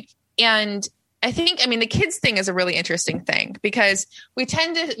polyamory. And I think, the kids thing is a really interesting thing because we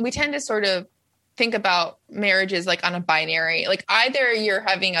tend to sort of think about marriages like on a binary. Like either you're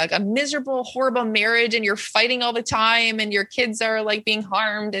having like a miserable, horrible marriage and you're fighting all the time and your kids are like being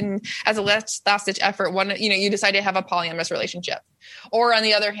harmed, and as a last ditch effort, you decide to have a polyamorous relationship. Or on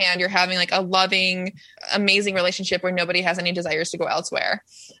the other hand, you're having like a loving, amazing relationship where nobody has any desires to go elsewhere.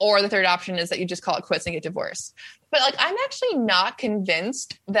 Or the third option is that you just call it quits and get divorced. But like, I'm actually not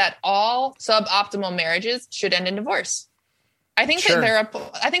convinced that all suboptimal marriages should end in divorce. I think that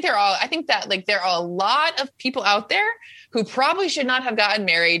there are a lot of people out there who probably should not have gotten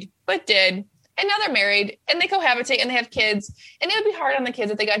married, but did. And now they're married and they cohabitate and they have kids, and it would be hard on the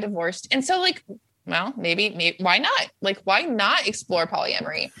kids if they got divorced. And so like, well, maybe why not? Like, why not explore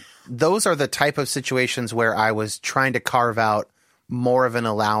polyamory? Those are the type of situations where I was trying to carve out more of an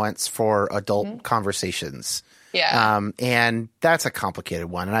allowance for adult conversations. Yeah. And that's a complicated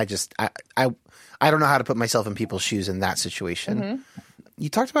one. And I don't know how to put myself in people's shoes in that situation. You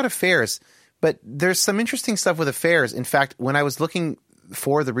talked about affairs, but there's some interesting stuff with affairs. In fact, when I was looking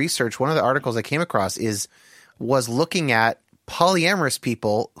for the research, one of the articles I came across was looking at polyamorous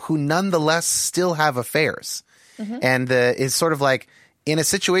people who nonetheless still have affairs. And it's sort of like in a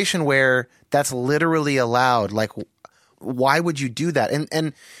situation where that's literally allowed, like, why would you do that?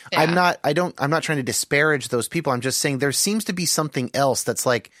 And yeah. I'm not trying to disparage those people. I'm just saying there seems to be something else that's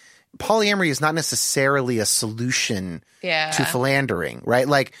like, polyamory is not necessarily a solution to philandering, right?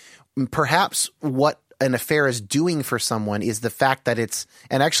 Like perhaps what an affair is doing for someone is the fact that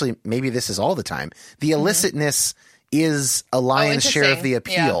and actually maybe this is all the time, the illicitness is a lion's share of the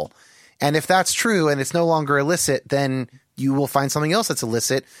appeal. Yeah. And if that's true and it's no longer illicit, then you will find something else that's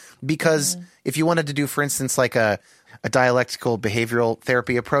illicit, because if you wanted to do, for instance, like a dialectical behavioral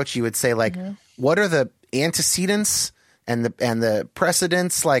therapy approach, you would say like, what are the antecedents and the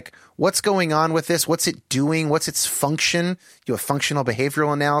precedents? Like, what's going on with this? What's it doing? What's its function? You have functional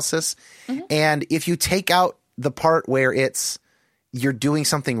behavioral analysis. And if you take out the part where you're doing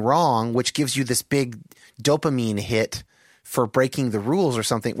something wrong, which gives you this big dopamine hit for breaking the rules or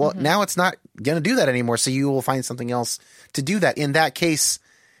something, well, now it's not going to do that anymore. So you will find something else to do that. In that case,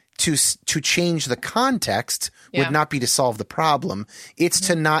 to change the context would not be to solve the problem. It's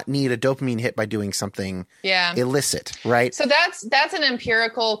to not need a dopamine hit by doing something illicit, right? So that's an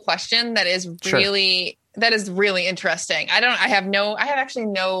empirical question that is really interesting. I have actually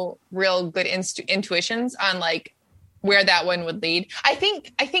no real good intuitions on like where that one would lead. I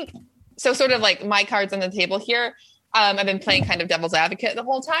think so. Sort of like my cards on the table here. I've been playing kind of devil's advocate the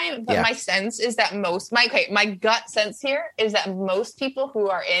whole time, but my sense is that my gut sense here is that most people who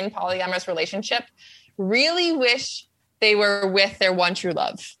are in polyamorous relationship really wish they were with their one true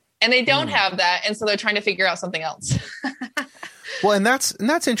love, and they don't have that. And so they're trying to figure out something else. Well, and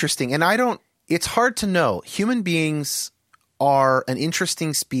that's interesting. And it's hard to know. Human beings are an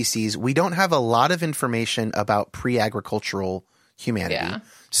interesting species. We don't have a lot of information about pre-agricultural humanity. Yeah.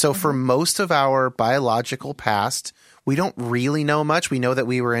 So for most of our biological past, we don't really know much. We know that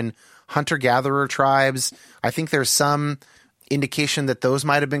we were in hunter-gatherer tribes. I think there's some indication that those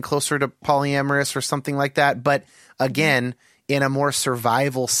might have been closer to polyamorous or something like that. But again, in a more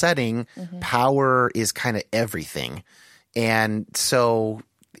survival setting, power is kind of everything. And so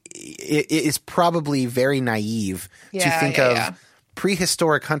it is probably very naive to think of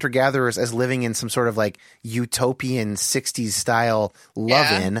prehistoric hunter-gatherers as living in some sort of like utopian 60s style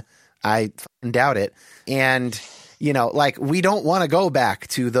love-in. I doubt it. And, like we don't want to go back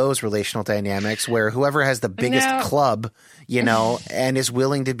to those relational dynamics where whoever has the biggest club, and is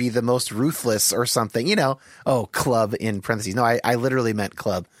willing to be the most ruthless or something, club in parentheses. No, I literally meant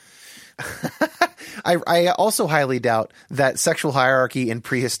club. I also highly doubt that sexual hierarchy in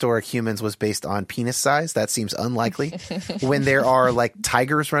prehistoric humans was based on penis size. That seems unlikely when there are like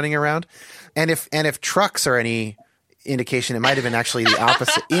tigers running around. And if trucks are any indication, it might have been actually the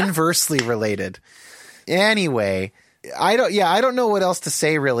opposite, inversely related. Anyway, I don't know what else to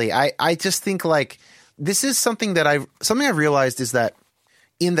say really. I just think like this is something I've realized is that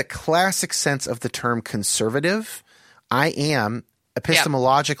in the classic sense of the term conservative, I am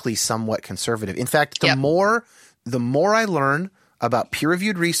epistemologically somewhat conservative. In fact, the more I learn about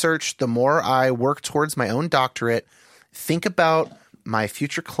peer-reviewed research, the more I work towards my own doctorate, think about my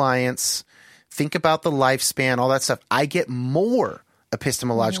future clients, think about the lifespan, all that stuff, I get more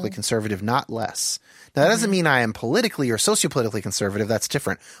epistemologically conservative, not less. Now, that doesn't mean I am politically or sociopolitically conservative. That's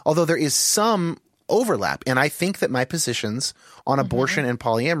different. Although there is some overlap. And I think that my positions on abortion and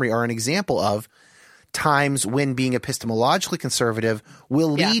polyamory are an example of times when being epistemologically conservative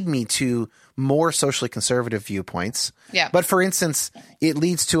will lead me to more socially conservative viewpoints. Yeah. But for instance, it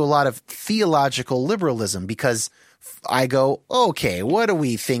leads to a lot of theological liberalism because I go, okay, what do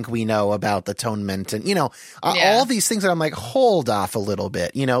we think we know about atonement? And, all these things that I'm like, hold off a little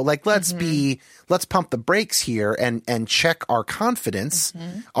bit, like let's pump the brakes here and check our confidence,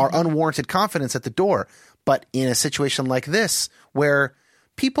 our unwarranted confidence at the door. But in a situation like this, where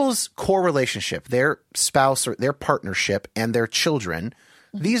people's core relationship, their spouse or their partnership and their children,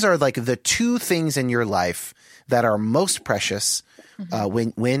 these are like the two things in your life that are most precious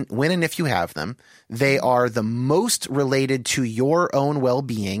when and if you have them. They are the most related to your own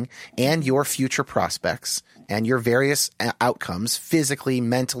well-being and your future prospects and your various outcomes, physically,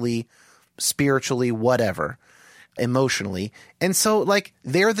 mentally, spiritually, whatever, emotionally. And so like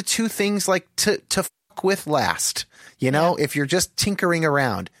they're the two things like to fuck with last. If you're just tinkering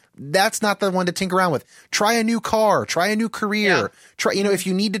around, that's not the one to tinker around with. Try a new car, try a new career, try, if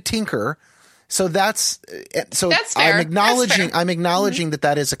you need to tinker. So that's fair. I'm acknowledging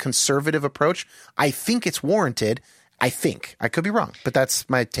that is a conservative approach. I think it's warranted. I could be wrong, but that's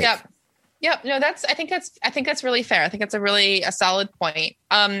my take. Yep. No, I think that's really fair. I think it's a solid point.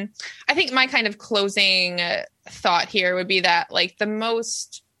 I think my kind of closing thought here would be that like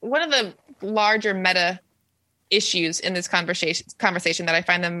one of the larger meta issues in this conversation that I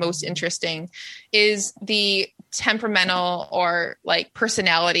find the most interesting is the temperamental or like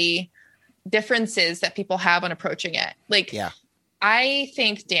personality differences that people have when approaching it. Like, I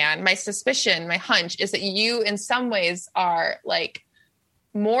think, Dan, my suspicion, my hunch is that you in some ways are like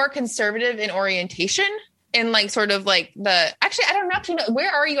more conservative in orientation and like sort of like actually, I don't actually know.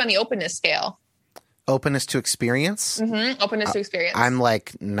 Where are you on the openness scale? Openness to experience? Mm-hmm. Openness to experience. I'm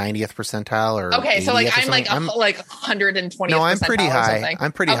like 90th percentile or okay. So like I'm like 120th. No, I'm pretty high.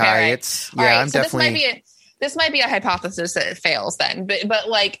 I'm pretty high. Right. It's right. I'm so definitely. This might be a hypothesis that it fails then, but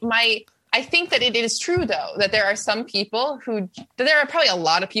like I think that it is true though, that there are some people there are probably a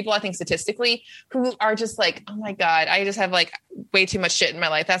lot of people, I think statistically, who are just like, oh my God, I just have like way too much shit in my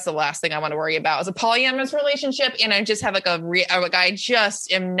life. That's the last thing I want to worry about is a polyamorous relationship. And I just have like I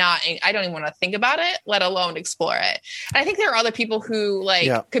just am not, I don't even want to think about it, let alone explore it. And I think there are other people who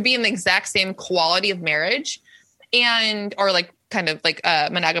could be in the exact same quality of marriage or like kind of like a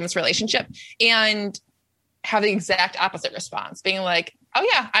monogamous relationship and have the exact opposite response, being like, oh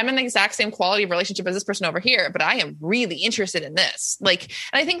yeah, I'm in the exact same quality of relationship as this person over here, but I am really interested in this. Like,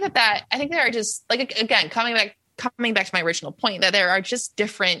 and I think I think there are just like, again, coming back to my original point, that there are just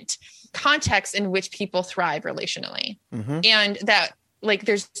different contexts in which people thrive relationally. And that like,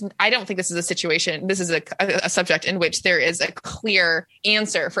 I don't think this is a situation. This is a subject in which there is a clear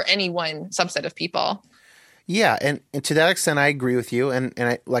answer for any one subset of people. Yeah. And to that extent, I agree with you. And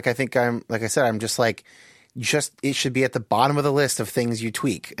I'm just like, it should be at the bottom of the list of things you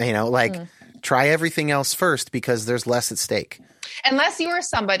tweak, try everything else first because there's less at stake. Unless you are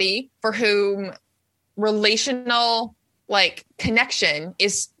somebody for whom relational like connection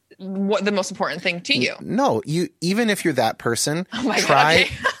is what the most important thing to you. No, even if you're that person, try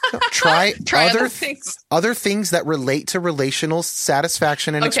other things that relate to relational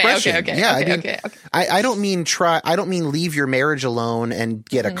satisfaction and expression. Okay. I don't mean leave your marriage alone and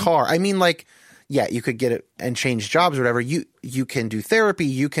get a car. I mean like, yeah, you could get it and change jobs or whatever. You can do therapy.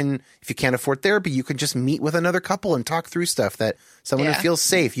 You can, if you can't afford therapy, you can just meet with another couple and talk through stuff that someone who feels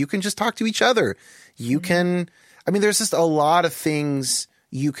safe. You can just talk to each other. You can, there's just a lot of things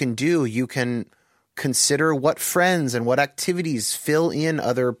you can do. You can consider what friends and what activities fill in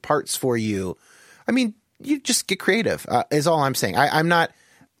other parts for you. You just get creative is all I'm saying. I'm not.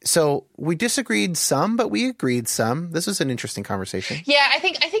 So we disagreed some, but we agreed some. This was an interesting conversation. Yeah, I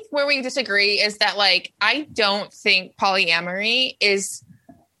think where we disagree is that like I don't think polyamory is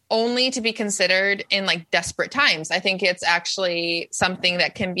only to be considered in like desperate times. I think it's actually something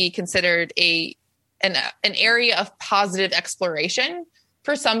that can be considered an area of positive exploration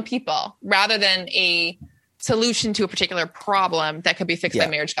for some people, rather than a solution to a particular problem that could be fixed by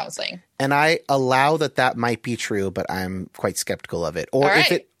marriage counseling. And I allow that might be true, but I'm quite skeptical of it.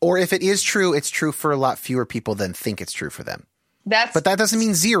 Or if it is true, it's true for a lot fewer people than think it's true for them. But that doesn't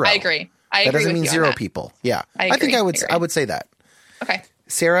mean zero. I agree. That doesn't mean zero people. Yeah. I think I would say that. Okay.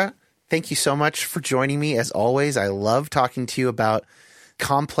 Sarah, thank you so much for joining me as always. I love talking to you about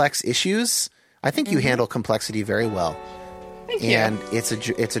complex issues. I think you handle complexity very well. Thank you. And it's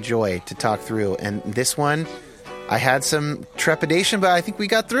a joy to talk through. And this one, I had some trepidation, but I think we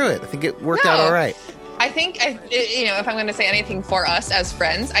got through it. I think it worked out all right. I think, if I'm going to say anything for us as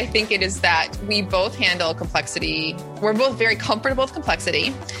friends, I think it is that we both handle complexity. We're both very comfortable with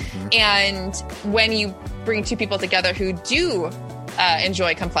complexity. And when you bring two people together who do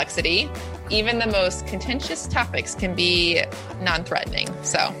enjoy complexity, even the most contentious topics can be non-threatening.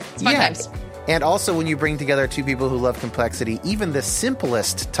 So it's fun times. And also, when you bring together two people who love complexity, even the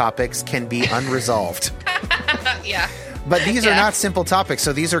simplest topics can be unresolved. Yeah. But these are not simple topics,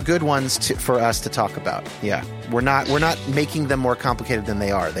 so these are good ones for us to talk about. Yeah. We're not making them more complicated than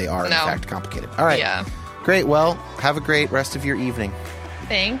they are. They are, in fact, complicated. All right. Yeah. Great. Well, have a great rest of your evening.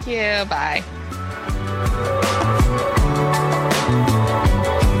 Thank you. Bye.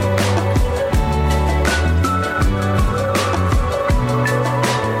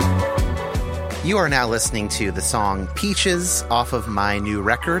 You are now listening to the song Peaches off of my new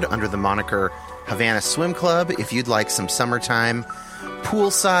record under the moniker Havana Swim Club. If you'd like some summertime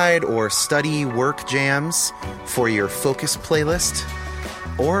poolside or study work jams for your focus playlist,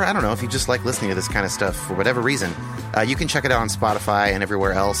 or I don't know, if you just like listening to this kind of stuff for whatever reason, you can check it out on Spotify and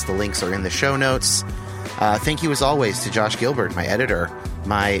everywhere else. The links are in the show notes. Thank you as always to Josh Gilbert, my editor,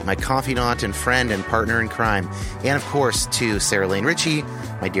 my confidant and friend and partner in crime, and of course to Sarah Lane Ritchie,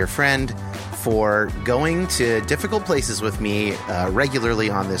 my dear friend, for going to difficult places with me regularly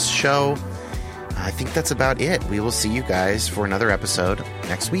on this show. I think that's about it. We will see you guys for another episode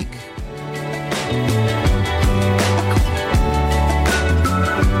next week.